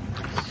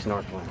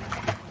 Snorkeling.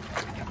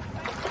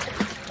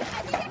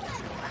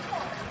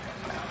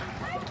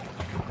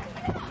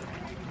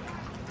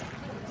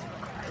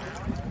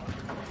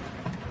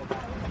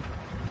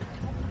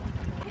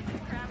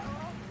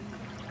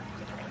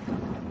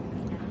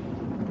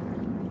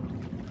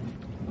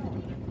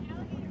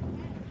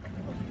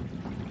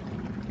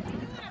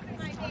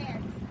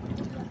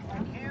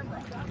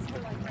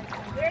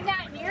 They're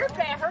not near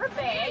her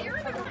bag.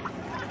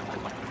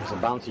 There's a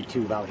bouncy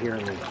tube out here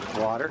in the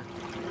water.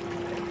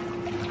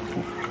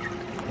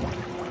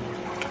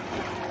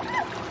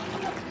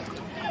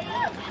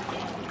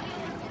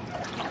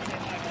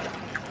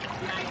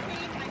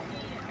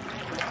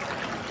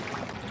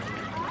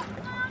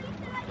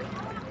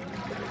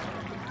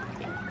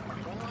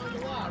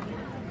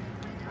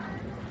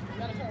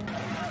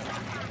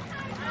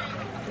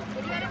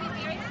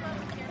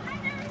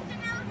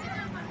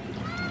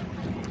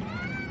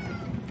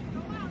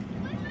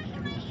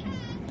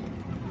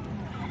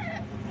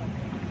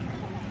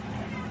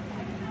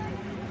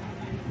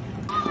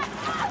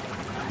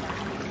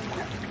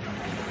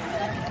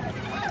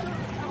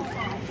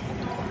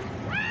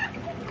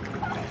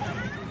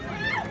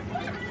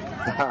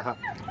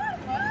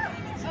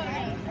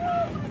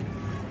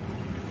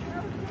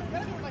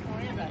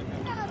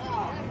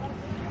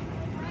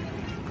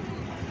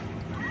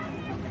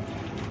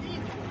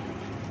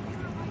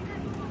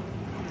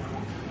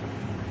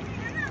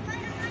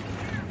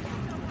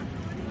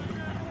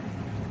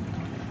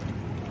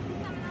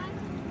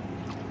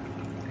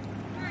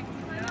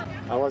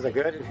 Oh, was it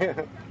good? Too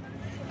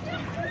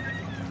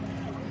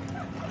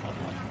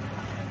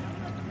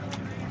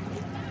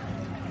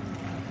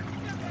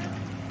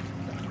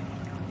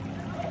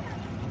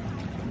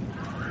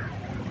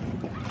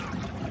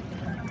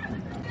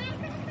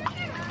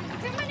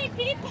many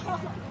people.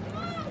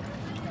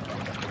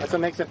 That's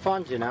what makes it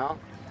fun, you know.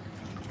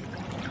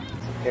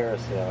 Some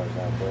parasailers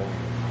out there.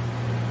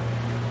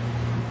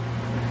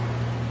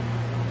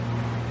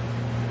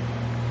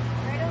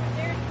 Right over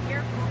there,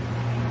 careful.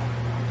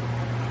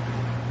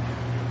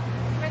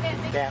 Where that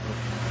big Captain.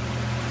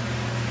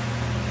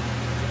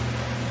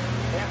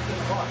 Captain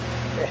Buck.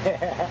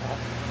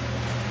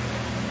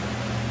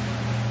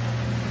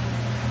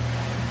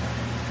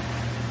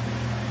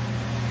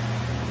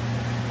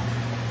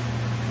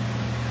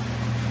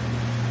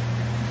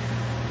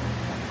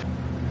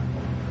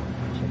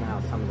 Check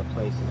out some of the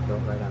places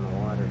built right on the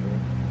water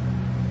here.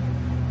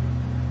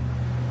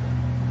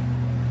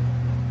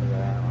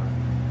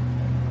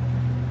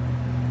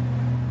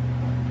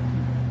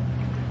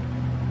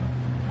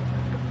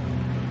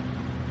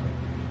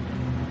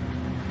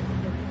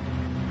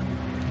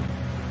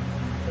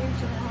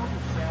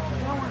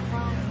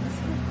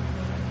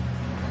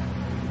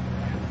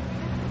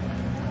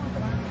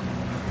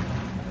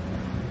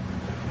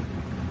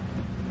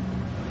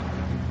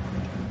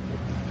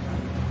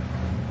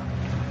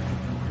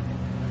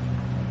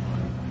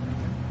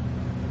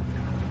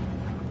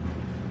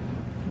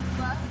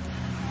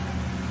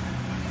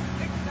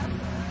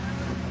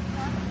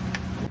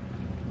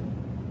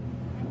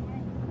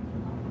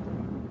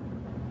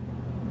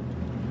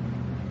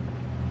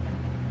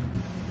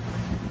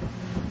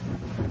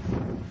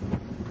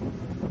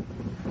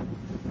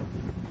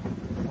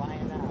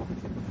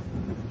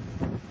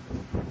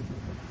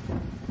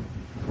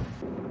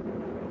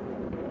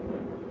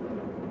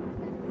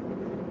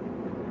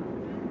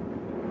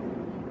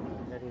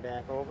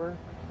 over,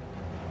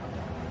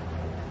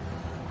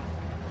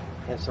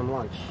 have some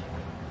lunch.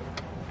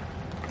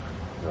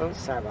 Oh,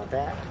 sorry about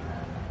that.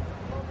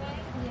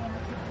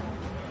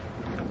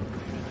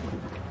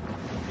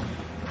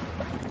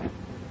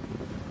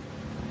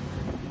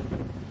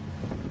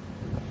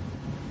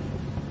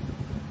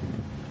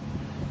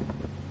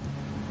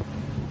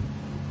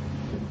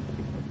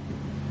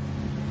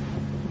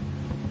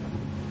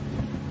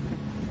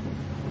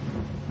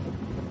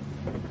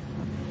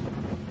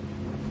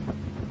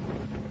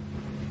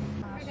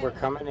 We're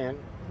coming in.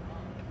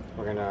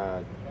 We're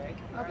gonna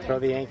throw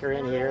the anchor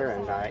in here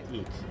and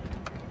eat.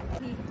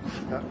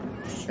 Oh,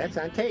 that's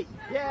on tape.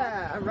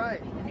 Yeah, all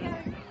right.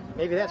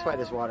 Maybe that's why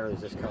this water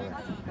is this color.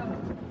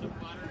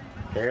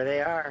 There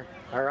they are.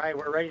 All right,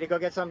 we're ready to go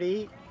get something to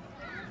eat.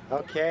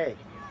 Okay.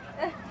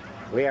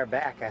 We are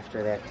back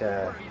after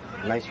that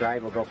nice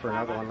ride. We'll go for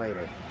another one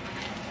later.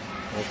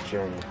 Nice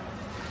journey.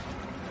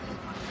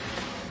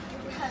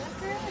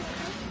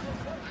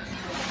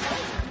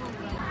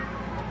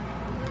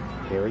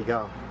 Here we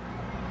go.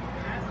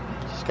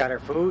 Just got our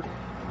food.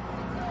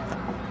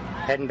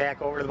 Heading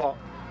back over to the boat.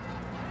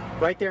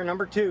 Right there,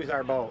 number 2 is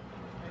our boat.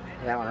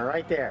 That one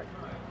right there.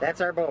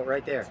 That's our boat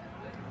right there.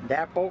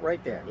 That boat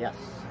right there, yes.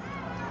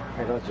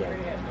 There goes Jay.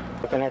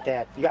 Looking at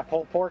that. You got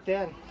pulled pork,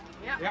 Dad?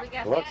 Yeah, we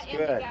got Looks that,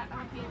 good.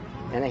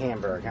 And And a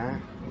hamburger, huh?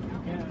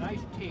 And a nice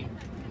tea.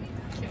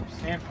 Chips.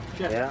 And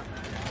chips. Yeah.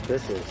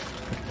 This is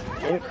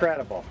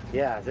incredible.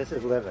 Yeah, this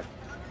is living.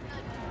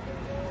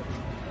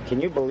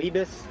 Can you believe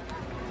this?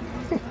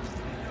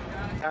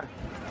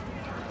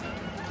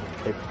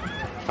 They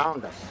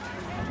found us.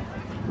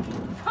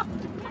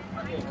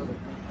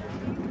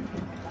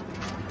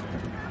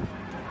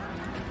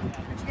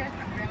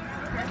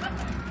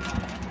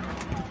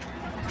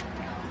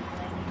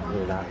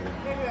 We're not here.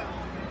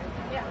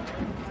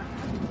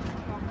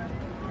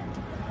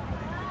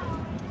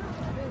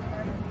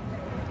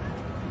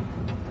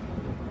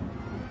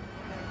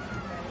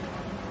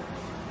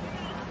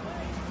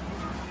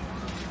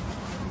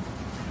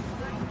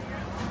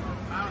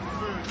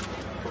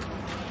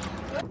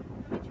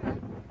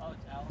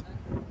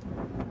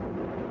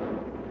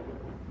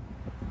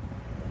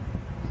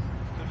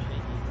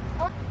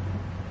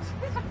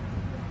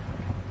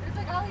 There's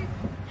like all these.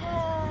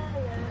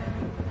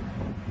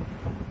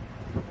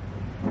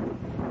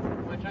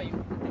 Watch how you go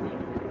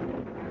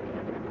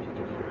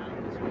around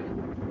this way.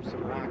 There's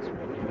some rocks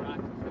right here. Rocks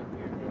is up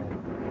here.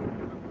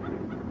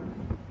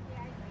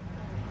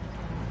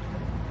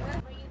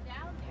 Way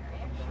down there,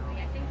 actually.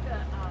 I think the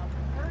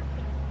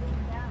hurricane blew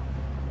down.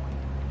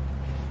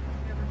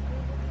 You ever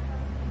see this?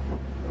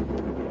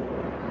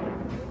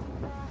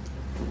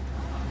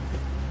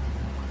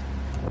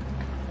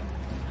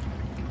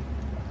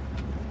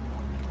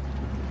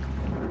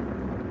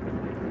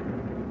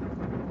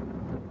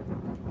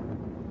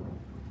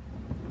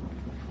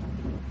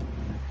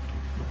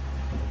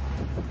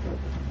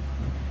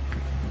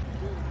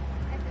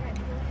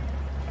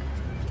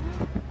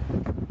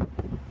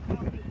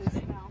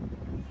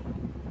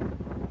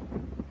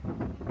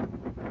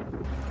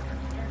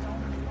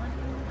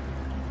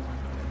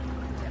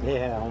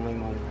 Yeah, only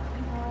one.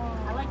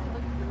 I like to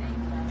look at the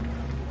names on it.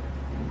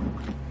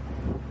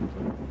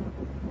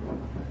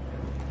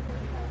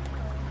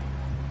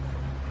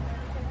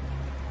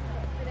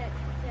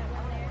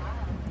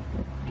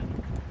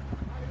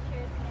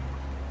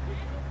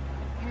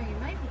 You know, you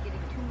might be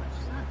getting too much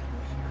sun.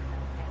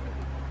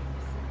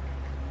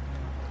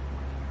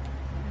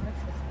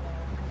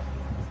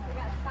 We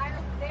got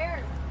spiral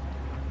stairs.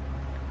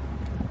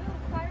 Ooh,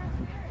 spiral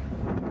stairs.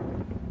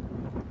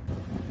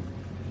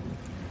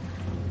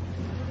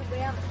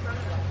 Way on the front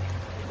of it.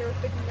 Like there was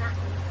big knots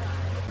on the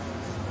side.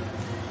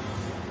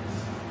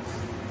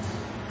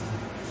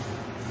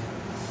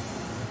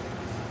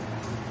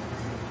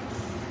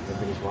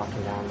 Everybody's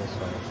walking down this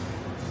way.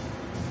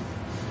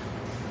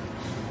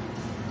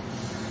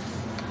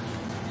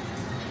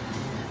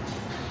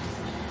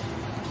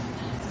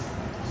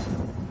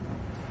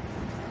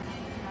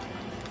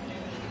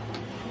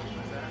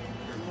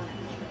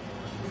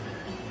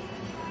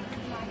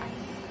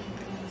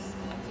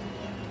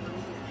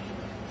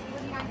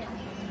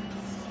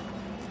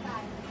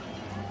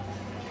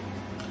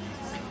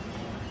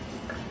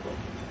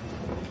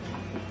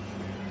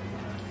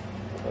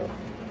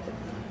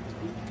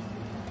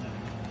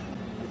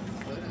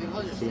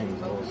 Seeing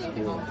the whole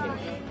school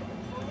here.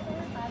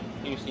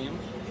 Can you see him?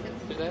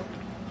 Is that?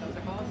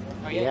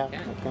 Oh, yeah, Yeah,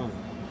 you can.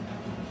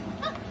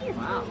 I can.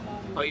 Wow.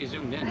 Oh, you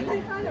zoomed in, didn't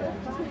you?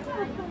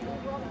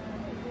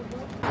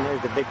 And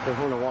there's the big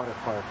Kahuna Water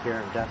Park here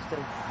in Destin.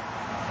 We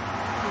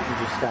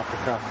just stopped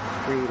across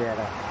the street at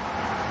a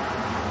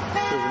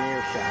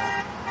souvenir shop.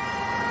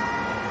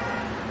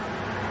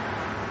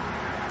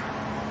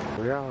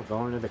 We're all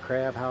going to the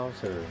crab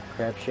house or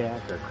crab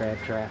shack or crab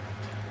trap.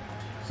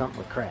 Something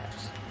with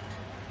crabs.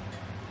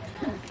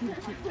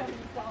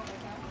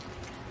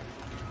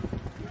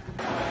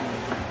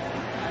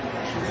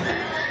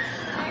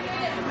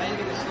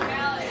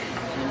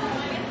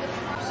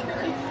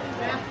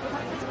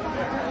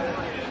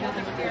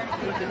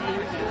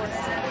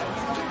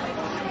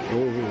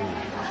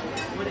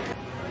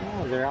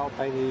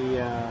 by the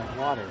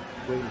water,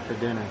 waiting for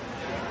dinner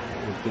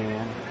with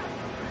Dan.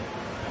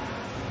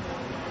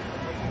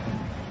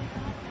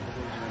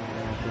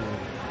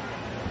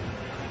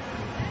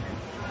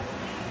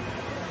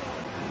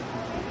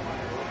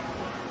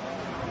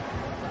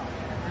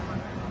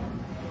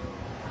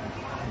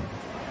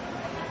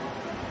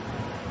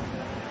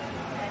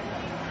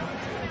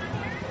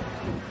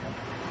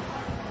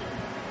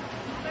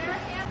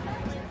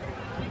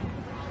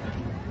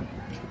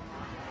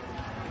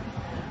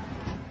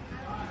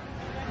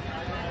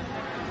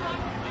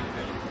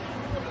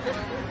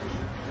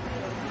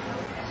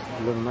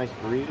 A little nice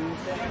breeze,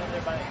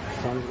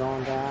 sun's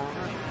going down.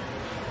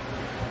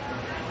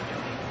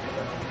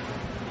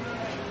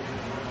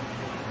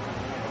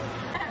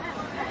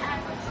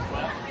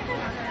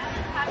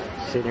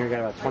 Sitting here, got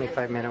about a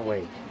 25-minute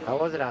wait. How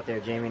was it out there,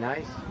 Jamie?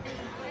 Nice?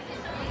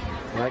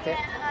 You like it?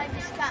 I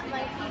just got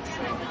my feet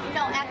sweaty.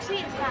 No, actually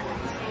it's not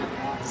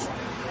nice.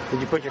 Did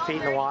you put your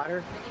feet in the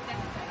water?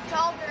 It's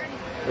all dirty.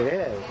 It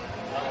is.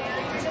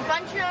 There's a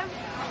bunch of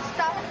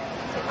stuff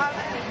on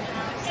the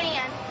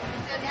sand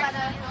by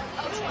the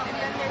ocean, and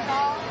then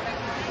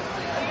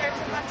there's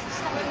a bunch of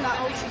stuff in the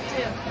ocean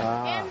too.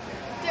 And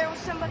there was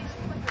somebody's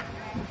flipper.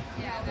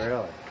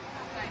 Really?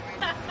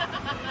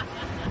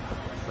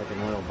 It's like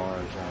an oil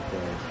barge out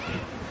there.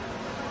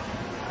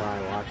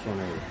 Probably watch when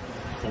they're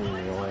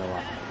cleaning the oil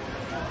up.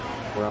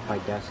 We're up by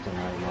Destin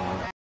right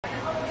now.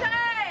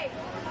 Okay!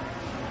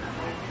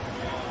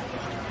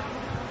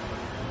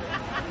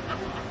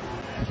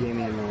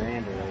 Jamie and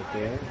Miranda right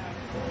there.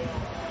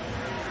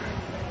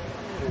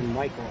 And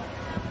Michael.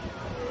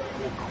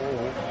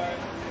 Nicole.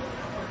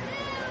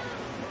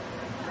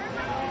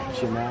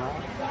 Janelle.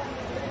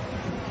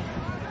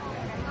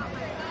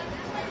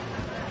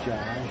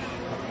 Josh.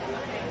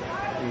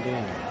 And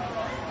Dan.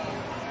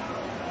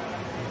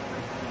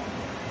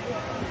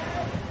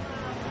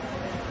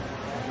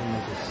 And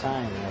there's a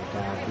sign right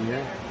down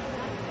here.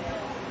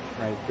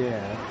 Right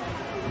there.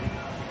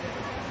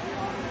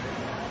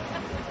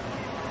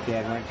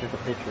 Dad went and took a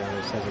picture of it.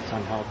 It says it's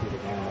unhealthy to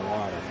go in the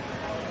water.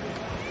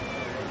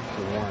 It's a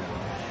warning.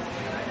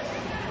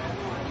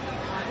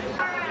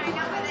 Alright, I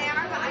know where they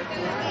are, but I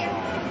couldn't see it.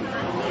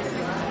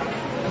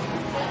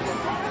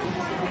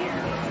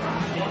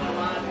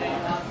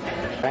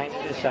 Trying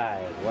to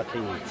decide what to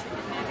eat.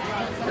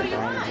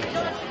 Trying to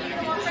decide.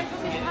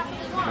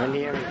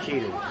 Wendy and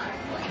Cheetos.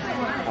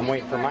 I'm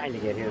waiting for mine to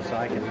get here so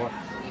I can look.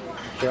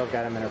 Cheryl's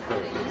got them in her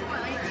purse.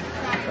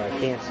 So I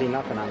can't see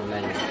nothing on the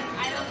menu.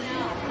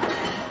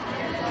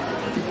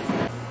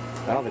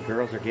 Well, the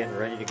girls are getting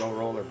ready to go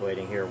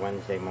rollerblading here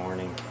Wednesday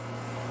morning.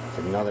 It's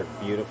another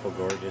beautiful,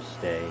 gorgeous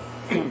day.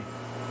 They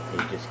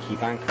just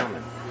keep on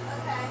coming.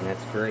 And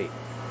that's great.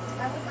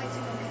 I would like to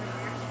go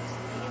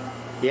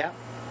get a Yeah,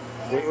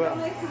 we will.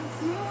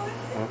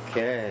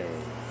 Okay.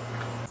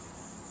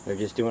 They're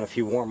just doing a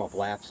few warm-up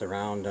laps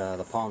around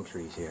the palm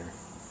trees here.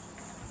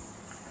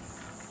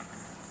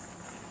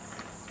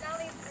 Now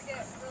they used to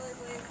get really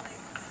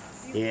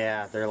blazing.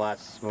 Yeah, they're a lot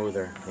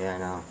smoother. Yeah, I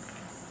know.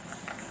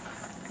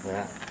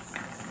 Yeah.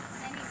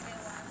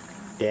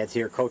 Dad's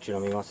here coaching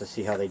them. He wants to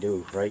see how they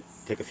do, right?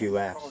 Take a few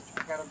laps.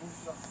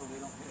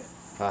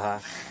 Uh-huh.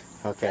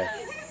 Okay.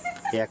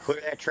 Yeah, clear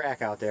that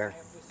track out there.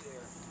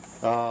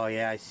 Oh,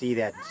 yeah, I see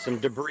that. Some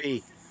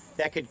debris.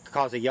 That could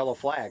cause a yellow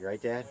flag,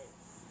 right, Dad?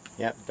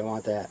 Yep, don't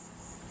want that.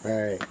 All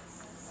right.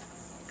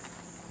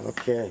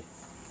 Okay.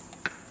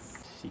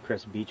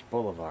 Seacrest Beach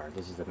Boulevard.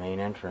 This is the main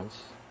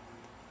entrance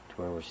to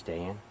where we're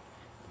staying.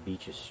 The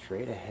beach is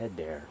straight ahead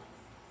there.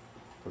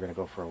 We're going to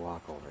go for a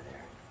walk over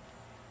there.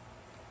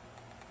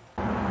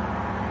 Here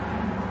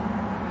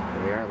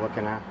we are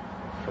looking at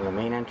from the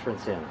main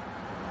entrance in.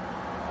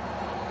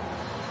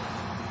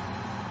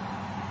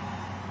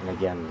 And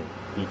again, the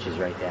beach is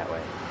right that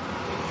way.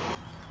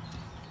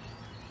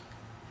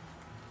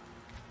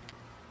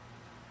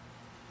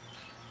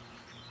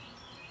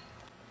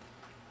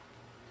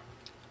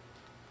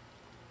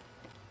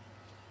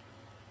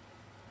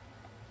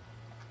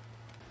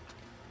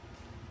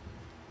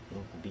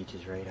 And the beach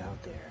is right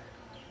out there.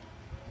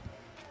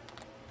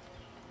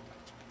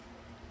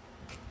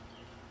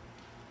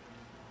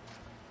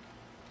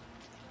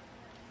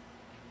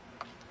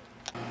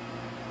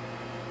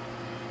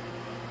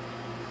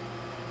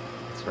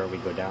 That's where we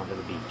go down to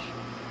the beach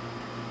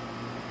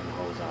and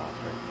hose off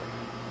right there.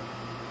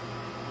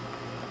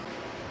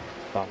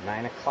 It's about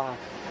 9 o'clock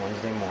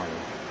Wednesday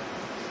morning.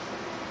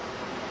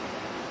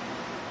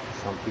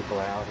 Some people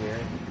are out here.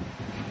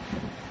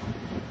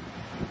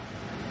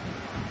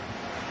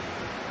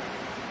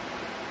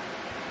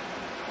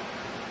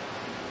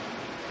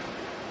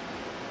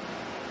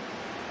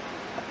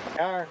 We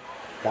are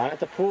down at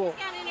the pool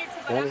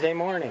Wednesday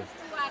morning.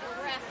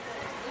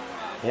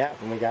 Yeah,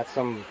 and we got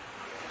some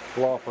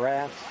blow-up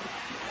rafts.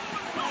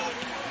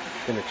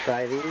 Gonna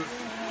try these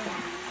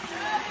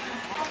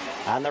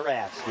on the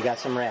rafts. We got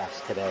some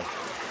rafts today.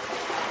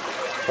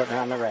 Putting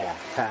her on the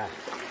raft. Ha.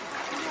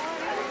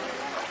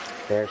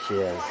 There she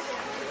is.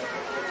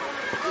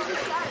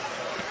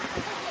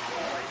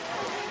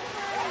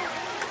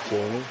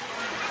 Jamie.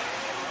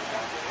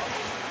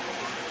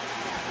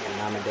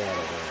 Mom and Dad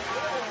over there.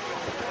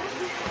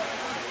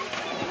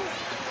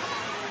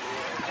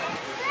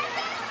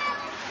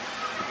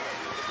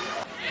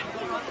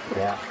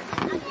 Yeah.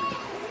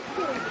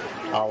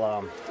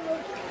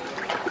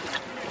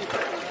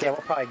 Yeah, we'll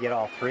probably get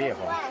all three of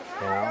them,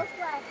 you know?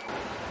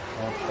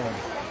 Okay.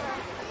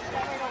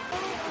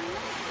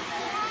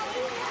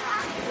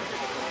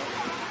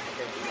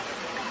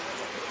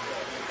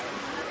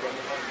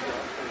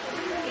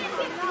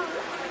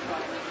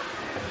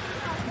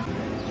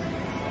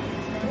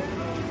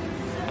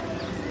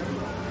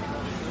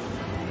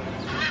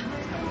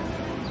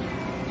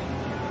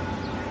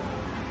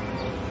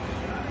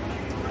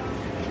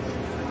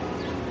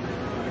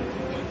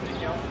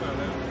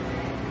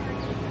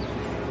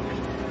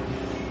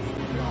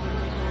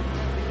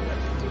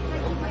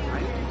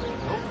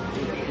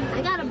 I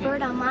got a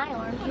bird on my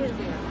arm too.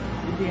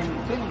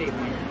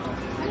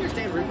 I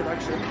understand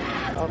reproduction.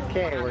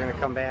 Okay, we're gonna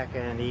come back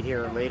and eat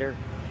here later.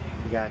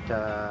 We got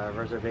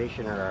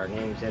reservation or our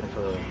names in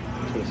for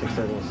between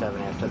 6:30 and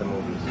 7 after the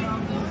movies.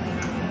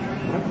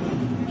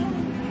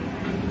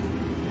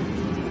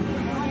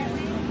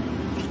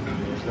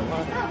 There's the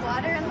water.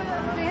 Water in the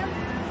man.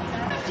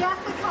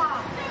 Jessica.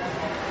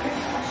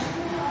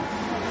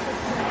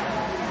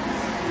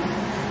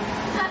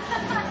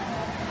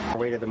 Our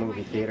way to the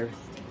movie theater.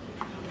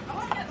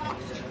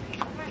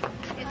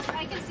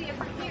 I can see it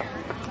from here.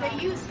 They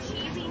use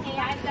cheesy $5.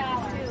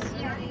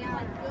 Yeah, they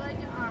are good.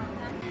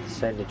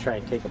 Decided to try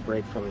and take a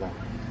break from the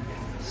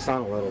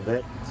sun a little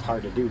bit. It's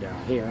hard to do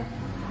down here.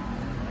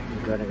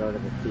 We're gonna go to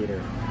the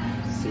theater,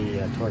 see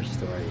Toy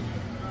Story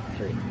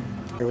 3.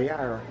 Here we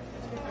are,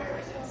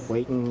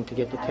 waiting to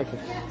get the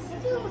tickets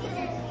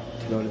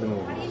to go to the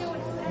movies.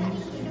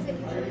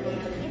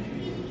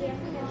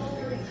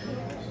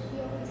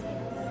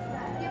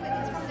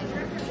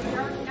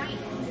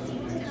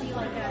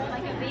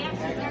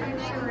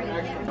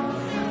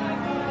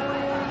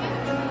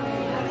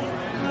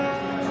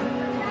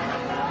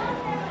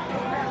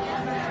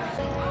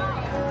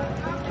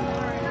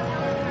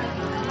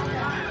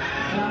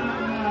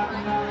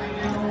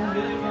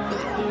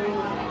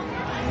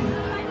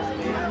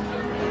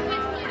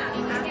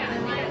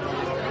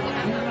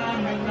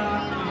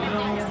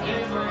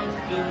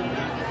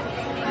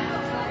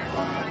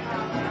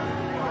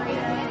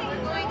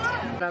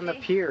 On the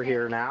pier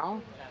here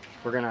now.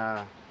 We're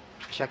gonna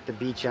check the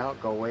beach out,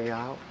 go way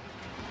out.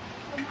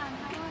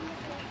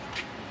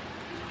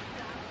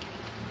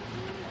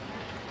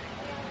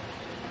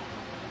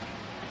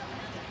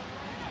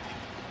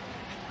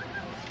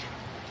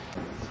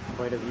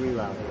 Quite a view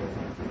out here.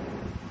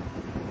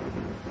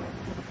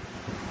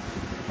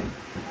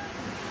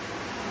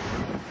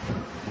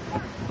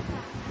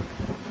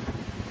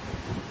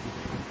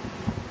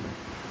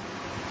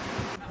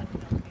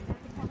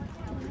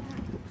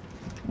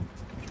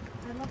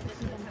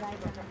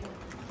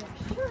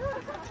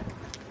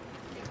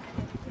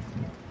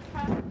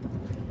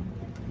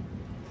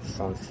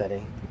 Sun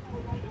setting.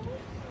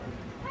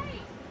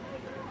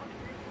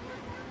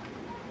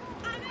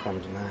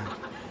 Comes now.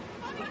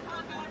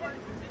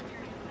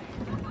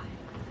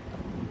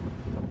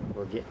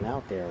 We're getting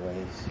out there a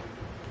ways.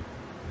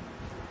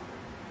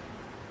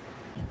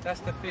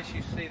 That's the fish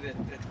you see that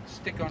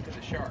stick onto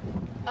the shark.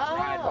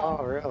 Oh.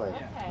 Oh, really?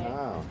 Okay.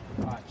 Oh.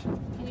 Watch.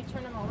 Can you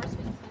turn them over so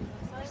we can see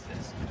What's the inside?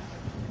 this?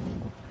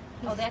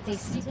 Oh, that's a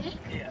stick?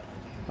 Yeah.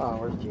 Oh,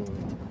 where's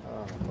Jeannie?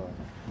 Oh, boy.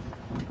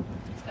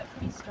 It's got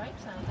pretty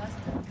stripes on it,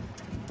 doesn't it?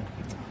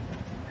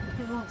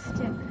 It won't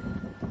stick.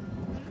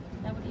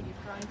 That would you be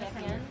throwing back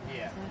in?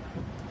 Yeah.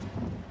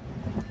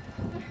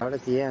 Out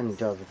at the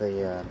end of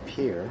the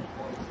pier,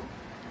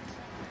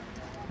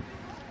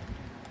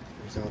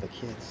 there's all the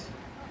kids.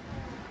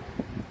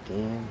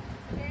 Dan.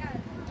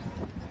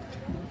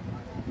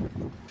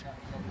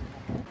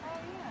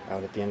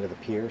 Out at the end of the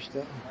pier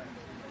still.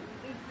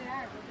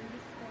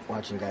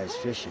 Watching guys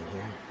fishing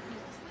here.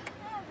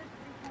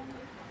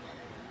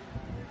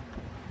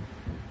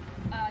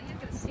 You have to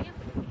get a stamp.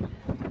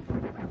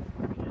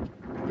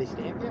 Did they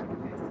stamp you?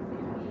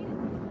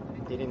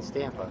 They didn't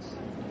stamp us.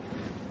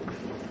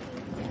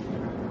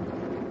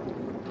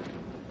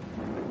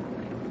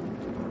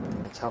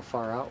 That's how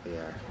far out we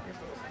are.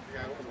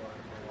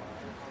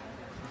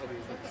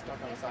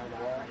 Stuck on the side of the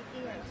wall.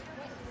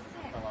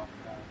 Fell off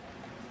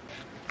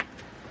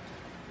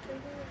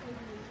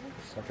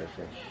the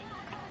Suckerfish.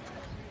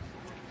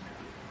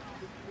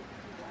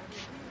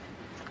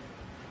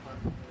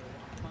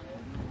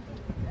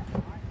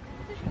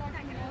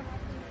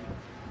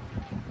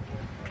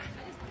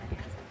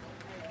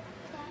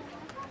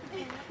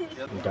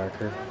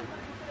 Darker.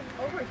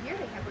 Over here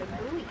they have like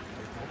buoys.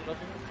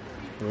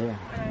 Yeah.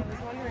 And I was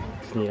wondering.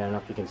 It's neat. I don't know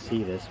if you can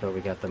see this, but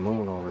we got the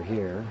moon over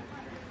here.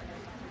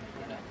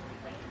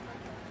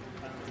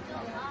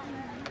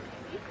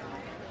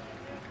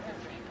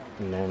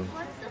 And then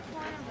What's the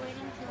point of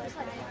waiting till it's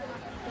like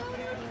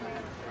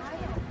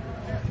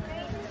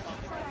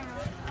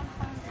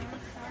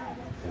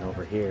and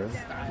over here,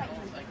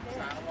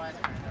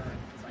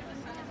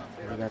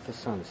 we got the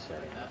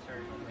sunset.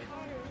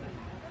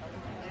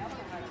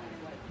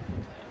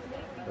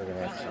 Look at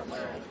that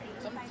sunset.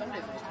 Some days I'll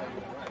just tell you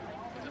right.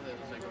 Some days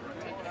I'll take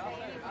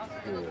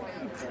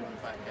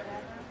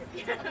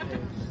a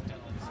run.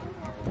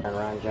 And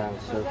Ron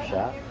John's surf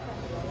shop.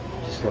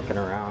 Just looking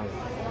around.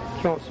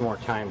 Killing some more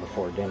time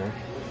before dinner.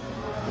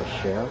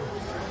 Michelle.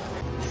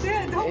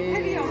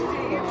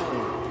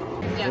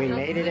 We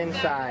made it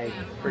inside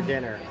for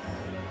dinner.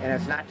 And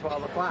it's not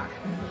 12 o'clock.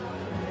 We're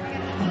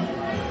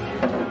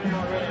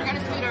going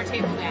to scoot our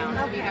table down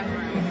so we have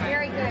room.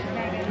 Very good,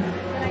 Megan.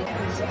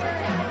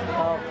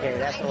 Okay,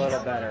 that's a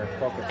little better.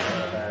 Focus a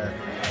little better.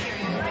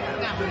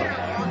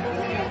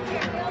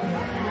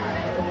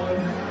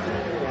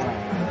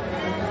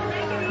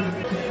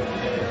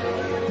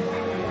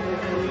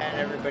 And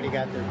everybody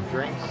got their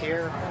drinks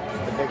here.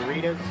 The big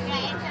Ritas,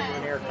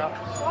 souvenir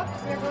cups. I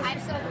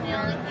said the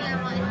only thing I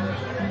want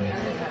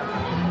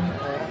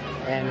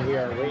And we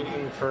are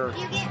waiting for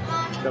to get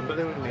mommy. the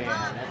balloon man.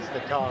 That's the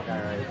tall guy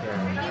right there.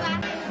 You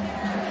asked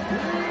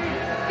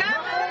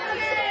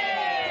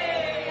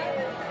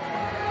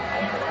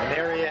And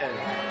there he is,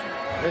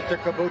 Mr.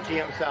 Kabuchi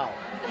himself.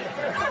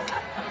 There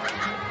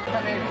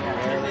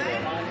we go.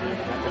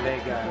 That's a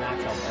big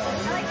knockout fellow.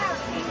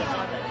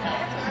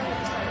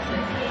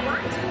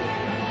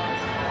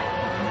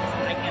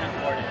 I can't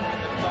afford it.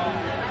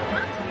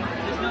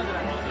 Just know that I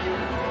want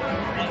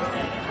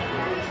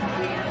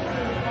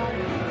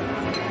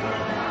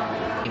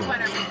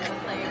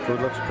it.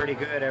 Food looks pretty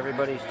good.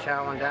 Everybody's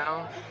chowing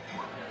down.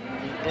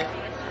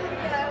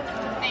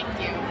 Thank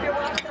you. You're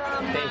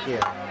welcome. Thank you.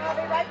 I'll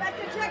be right back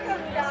to check on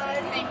you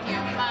guys. Thank you.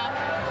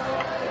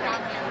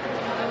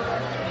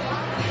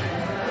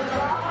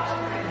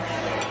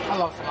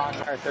 Hello,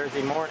 Samantha.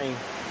 Thursday morning,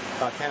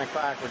 about 10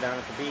 o'clock, we're down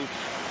at the beach.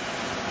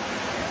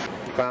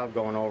 Cloud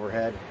going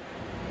overhead.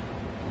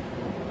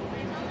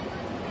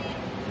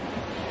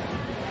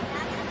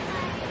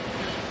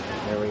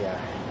 There we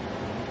are.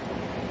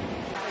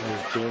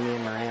 There's Jamie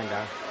and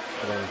Miranda.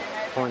 They're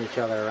pulling each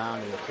other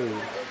around in the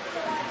tube.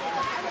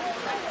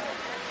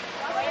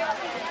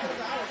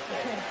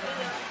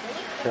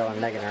 Phil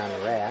and Megan are on the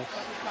rafts.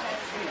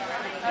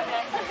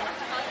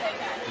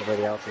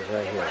 Everybody else is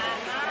right here.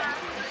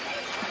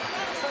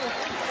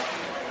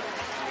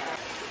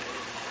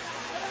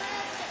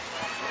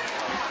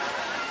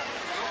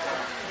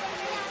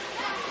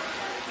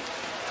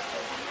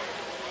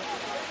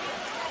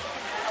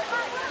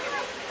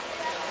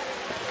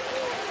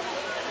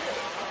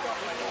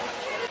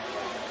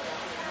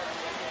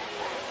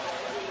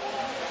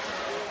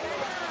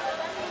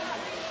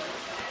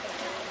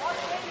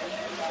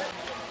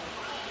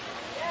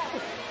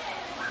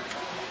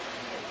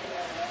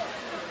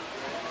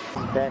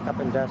 Back up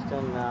in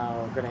Destin,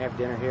 we're going to have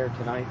dinner here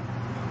tonight.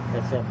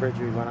 That's that bridge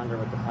we went under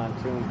with the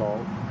pontoon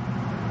boat.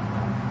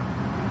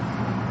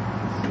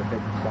 This is a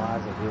big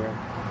plaza here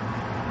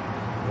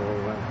where we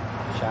went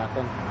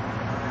shopping.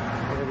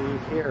 We're going to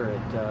eat here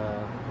at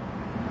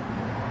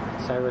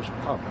this Irish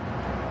pub.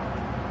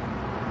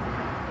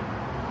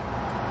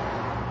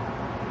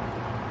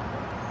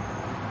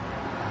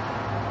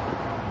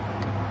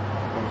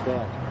 There's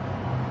Dad.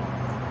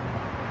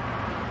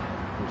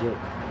 And Jake.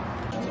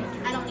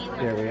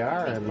 Here we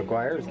are, and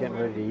McGuire's getting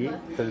ready to eat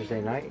Thursday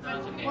night.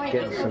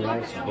 Getting some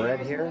nice bread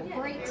here,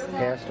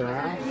 passed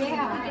around.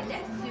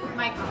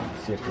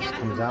 See if this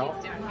comes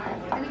out.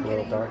 A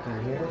little dark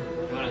in here.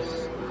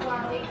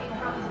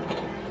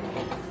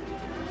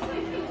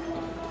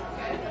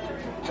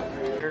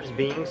 Here's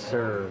being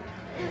served.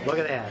 Look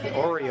at that,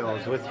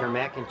 Oreos with your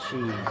mac and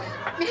cheese.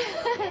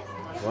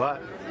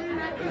 What?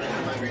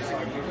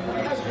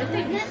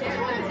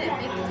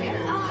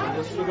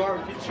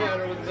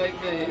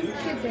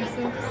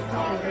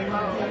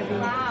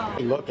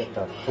 Look at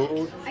the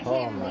food.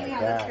 Oh my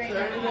gosh.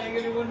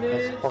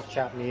 This pork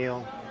chop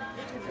meal.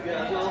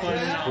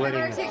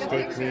 Splitting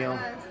steak meal.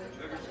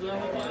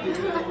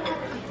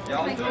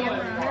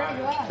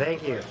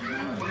 Thank you.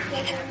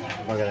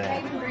 Look at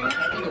that.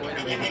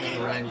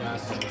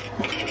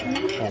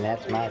 And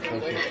that's my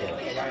first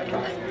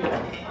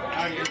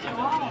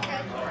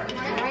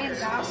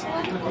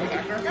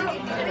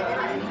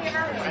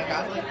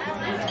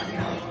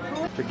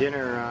For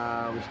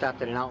dinner, we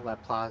stopped at an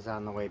outlet plaza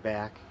on the way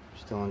back. We're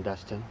still in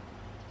Destin.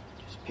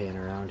 Just panning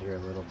around here a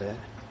little bit.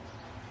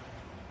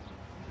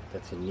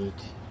 That's a neat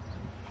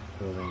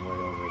building way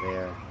over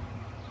there.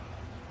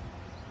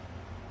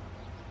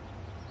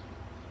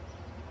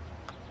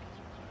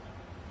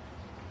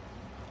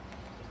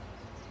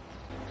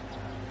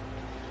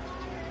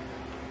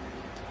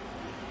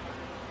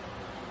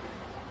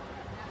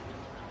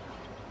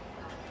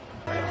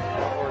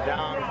 We're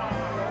down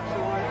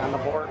on the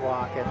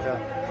boardwalk at the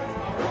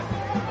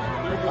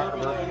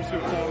harbor.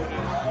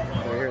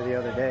 We were here the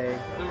other day.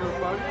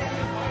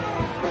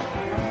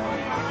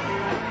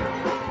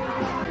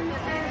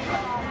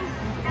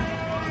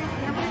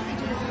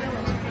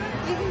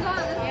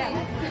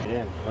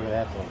 Yeah, look at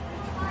that thing.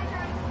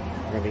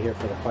 We're going to be here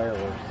for the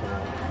fireworks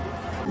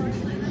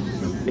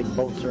tonight. Big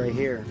boats right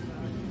here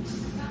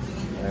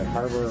at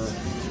Harbor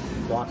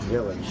Walk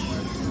Village.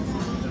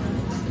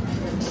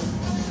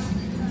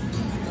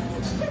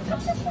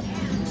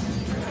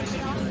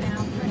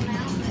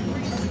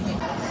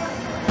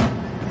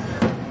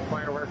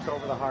 Fireworks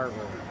over the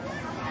harbor.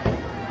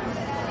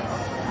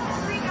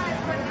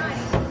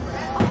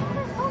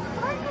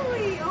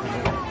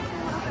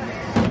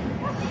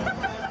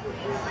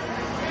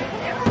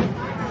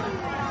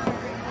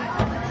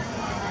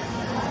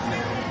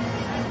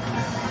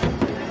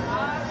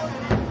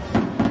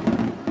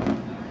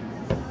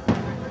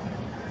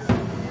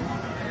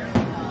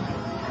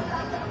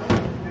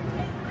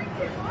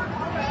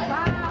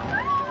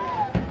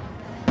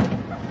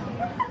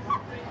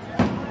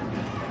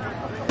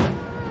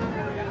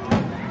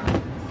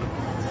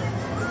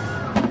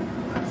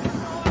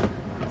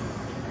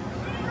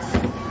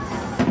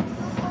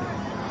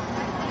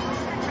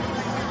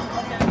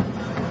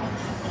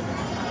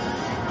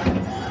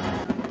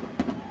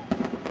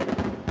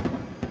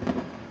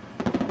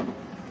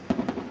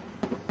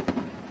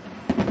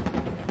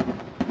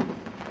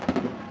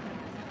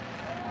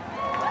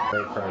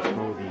 Wait for our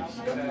smoothies.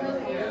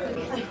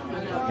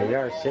 Here we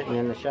are sitting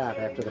in the shop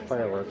after the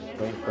fireworks,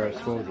 waiting for our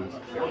smoothies.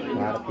 A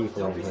lot of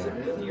people in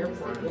here.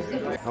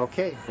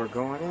 Okay, we're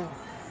going in.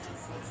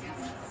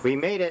 We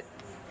made it.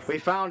 We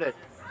found it.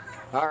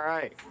 All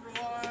right.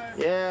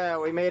 Yeah,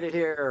 we made it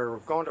here.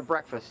 We're going to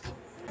breakfast.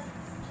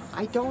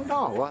 I don't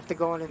know. We'll have to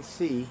go in and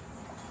see.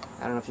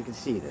 I don't know if you can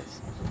see this.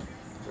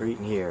 We're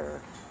eating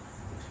here.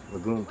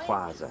 Lagoon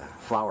Plaza,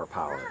 Flower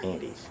Power,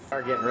 Andy's.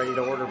 We're getting ready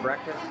to order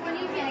breakfast.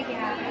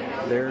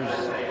 There's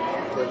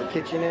where the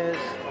kitchen is.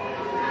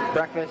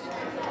 Breakfast.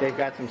 They've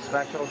got some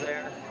specials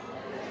there.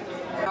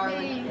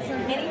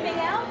 Anything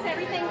else?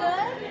 Everything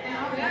good?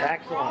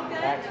 Excellent,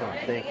 excellent.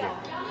 Thank you.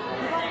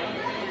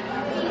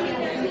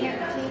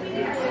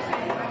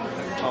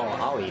 Oh,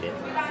 I'll eat it.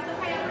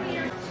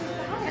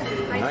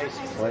 Nice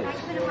place.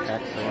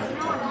 Excellent.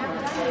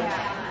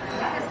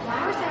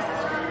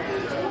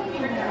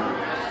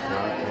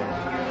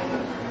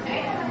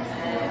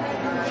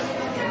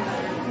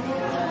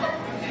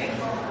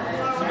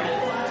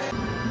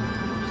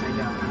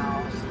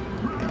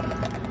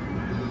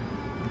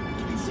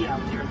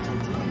 Out there, I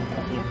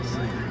can't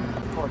see.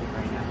 Recording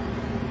right now.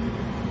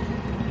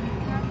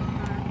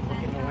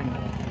 Look in the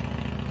window.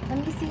 Let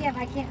me see if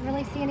I can't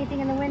really see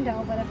anything in the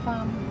window, but if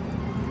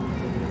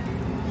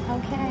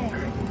okay.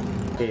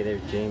 Hey,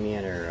 there's Jamie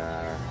and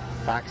her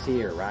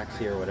Foxy or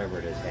Roxy or whatever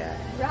it is hat.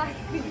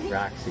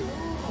 Roxy.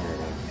 There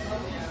it is.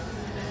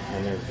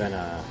 And there's been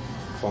a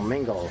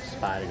flamingo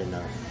spotted in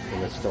the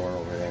store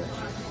over there.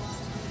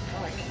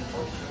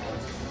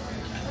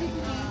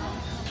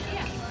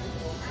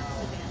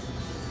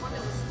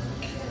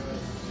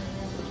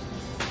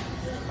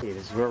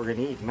 This is where we're going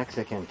to eat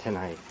Mexican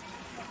tonight.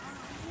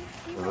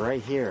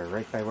 Right here,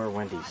 right by where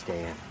Wendy's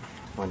staying.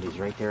 Wendy's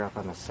right there up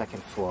on the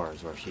second floor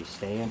is where she's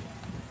staying.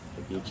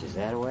 The beach is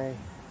that way.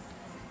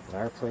 But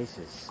our place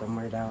is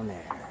somewhere down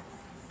there.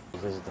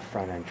 This is the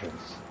front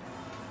entrance.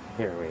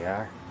 Here we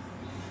are.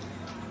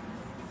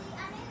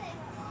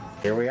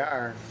 Here we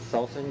are.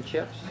 Salsa and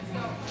chips.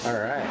 All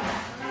right.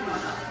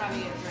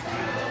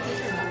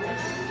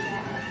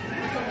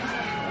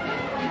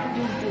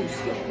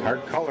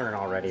 Hard coloring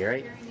already,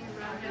 right?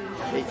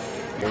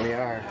 Here we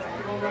are.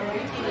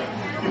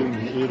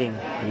 Eating.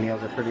 The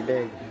meals are pretty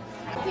big.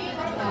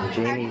 And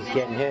Jamie's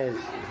getting his.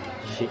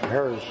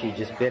 She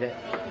just bit it.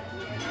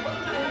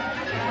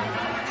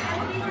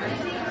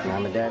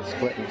 Mom and Dad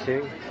splitting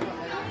too.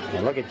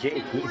 And look at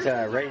Jake. He's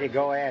ready to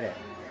go at it.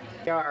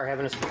 We are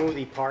having a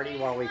smoothie party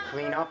while we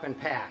clean up and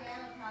pack.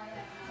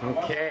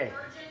 Okay.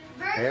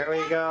 There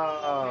we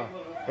go.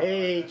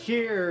 Hey,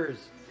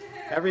 cheers.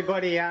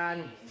 Everybody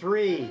on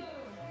 3.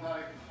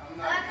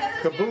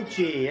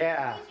 Kabuchi,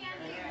 yeah.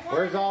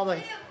 Where's all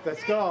the,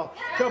 let's go.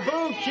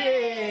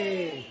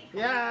 Kabuchi!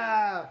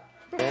 Yeah!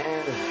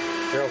 And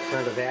Cheryl's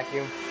trying to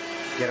vacuum,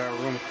 get our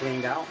room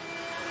cleaned out.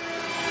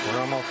 We're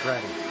almost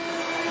ready.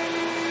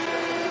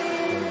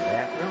 In the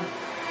bathroom.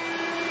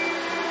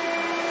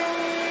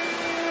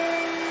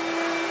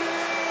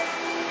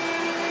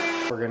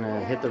 We're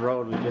gonna hit the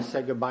road. We just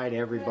said goodbye to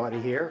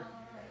everybody here.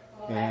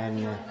 And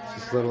it's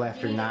just a little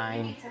after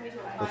 9,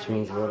 which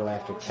means a little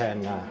after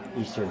 10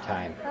 Eastern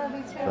time.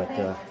 But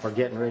we're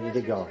getting ready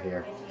to go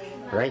here.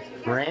 Right,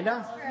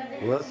 Miranda?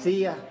 We'll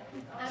see ya.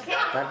 Okay.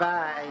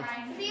 Bye-bye.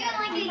 See you in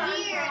like a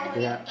year.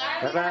 Yeah.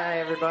 Bye-bye,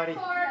 everybody.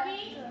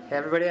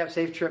 Everybody have a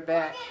safe trip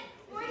back.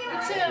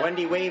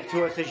 Wendy, wave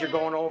to us as you're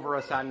going over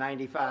us on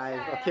 95,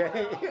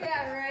 okay?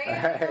 Yeah, right?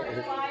 All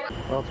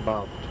right. Well, it's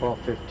about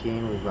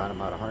 12:15. We've gone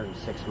about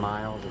 106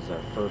 miles. This is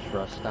our first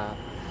rest stop.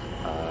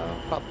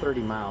 About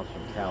 30 miles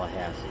from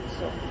Tallahassee.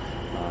 So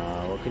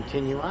we'll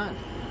continue on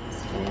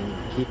and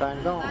keep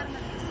on going.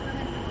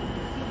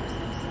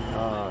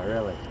 Oh,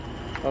 really?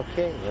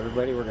 Okay,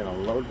 everybody, we're going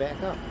to load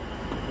back up.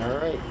 All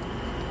right.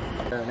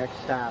 Our next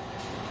stop,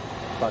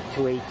 about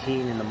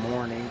 2:18 in the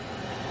morning.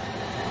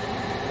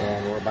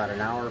 And we're about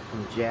an hour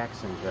from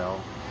Jacksonville.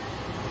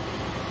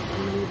 I'm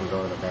going to even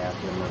go to the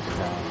bathroom this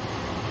time.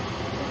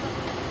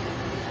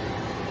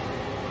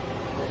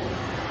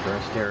 The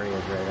rest area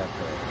is right up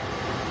there.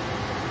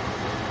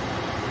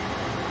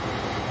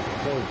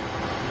 Okay.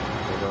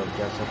 go to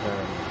Jessica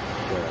and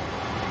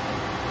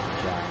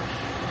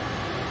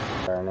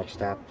Josh. Our next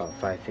stop, about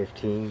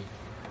 5:15.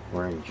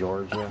 We're in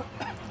Georgia,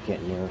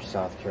 getting near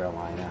South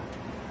Carolina.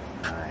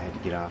 I had to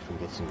get off and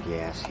get some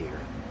gas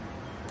here.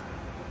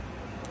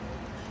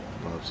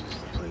 Love's is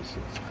the place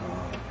it's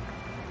called.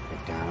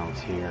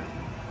 McDonald's here.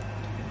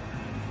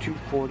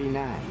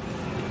 $2.49.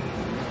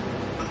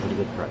 Pretty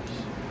good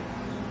price.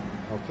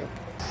 Okay.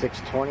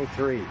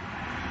 6:23.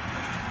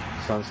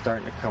 Sun's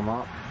starting to come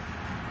up.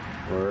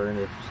 We're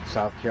in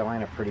South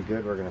Carolina pretty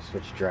good. We're going to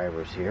switch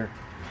drivers here.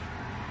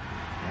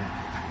 Yeah.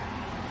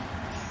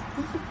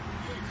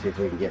 See if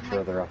we can get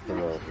further up the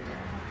road here.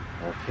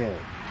 Okay.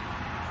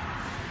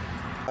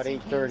 About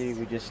 8:30,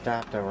 we just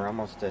stopped and we're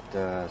almost at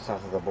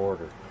south of the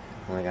border.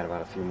 Only got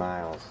about a few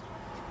miles.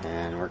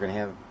 And we're going to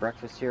have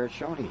breakfast here at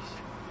Shoney's.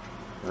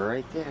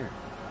 Right there.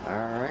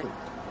 Alright.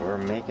 We're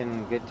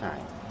making good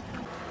time.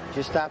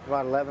 Just stopped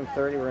about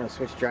 11:30. We're going to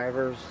switch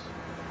drivers,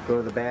 go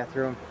to the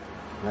bathroom.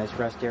 Nice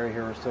rest area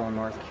here. We're still in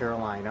North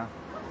Carolina.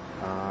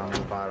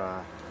 About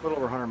a little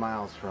over 100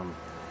 miles from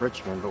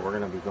Richmond, but we're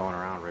going to be going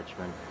around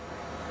Richmond.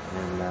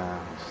 And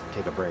let's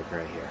take a break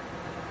right here.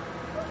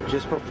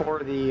 Just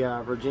before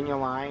the Virginia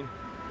line,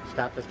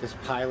 stopped at this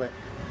Pilot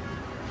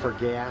for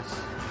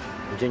gas.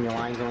 Virginia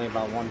line's only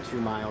about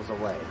 1-2 miles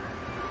away.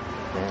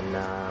 And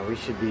we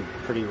should be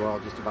pretty well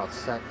just about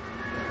set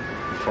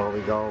before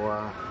we go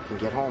and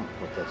get home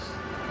with this.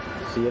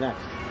 See you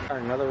next.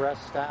 Another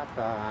rest stop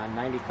on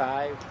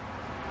 95.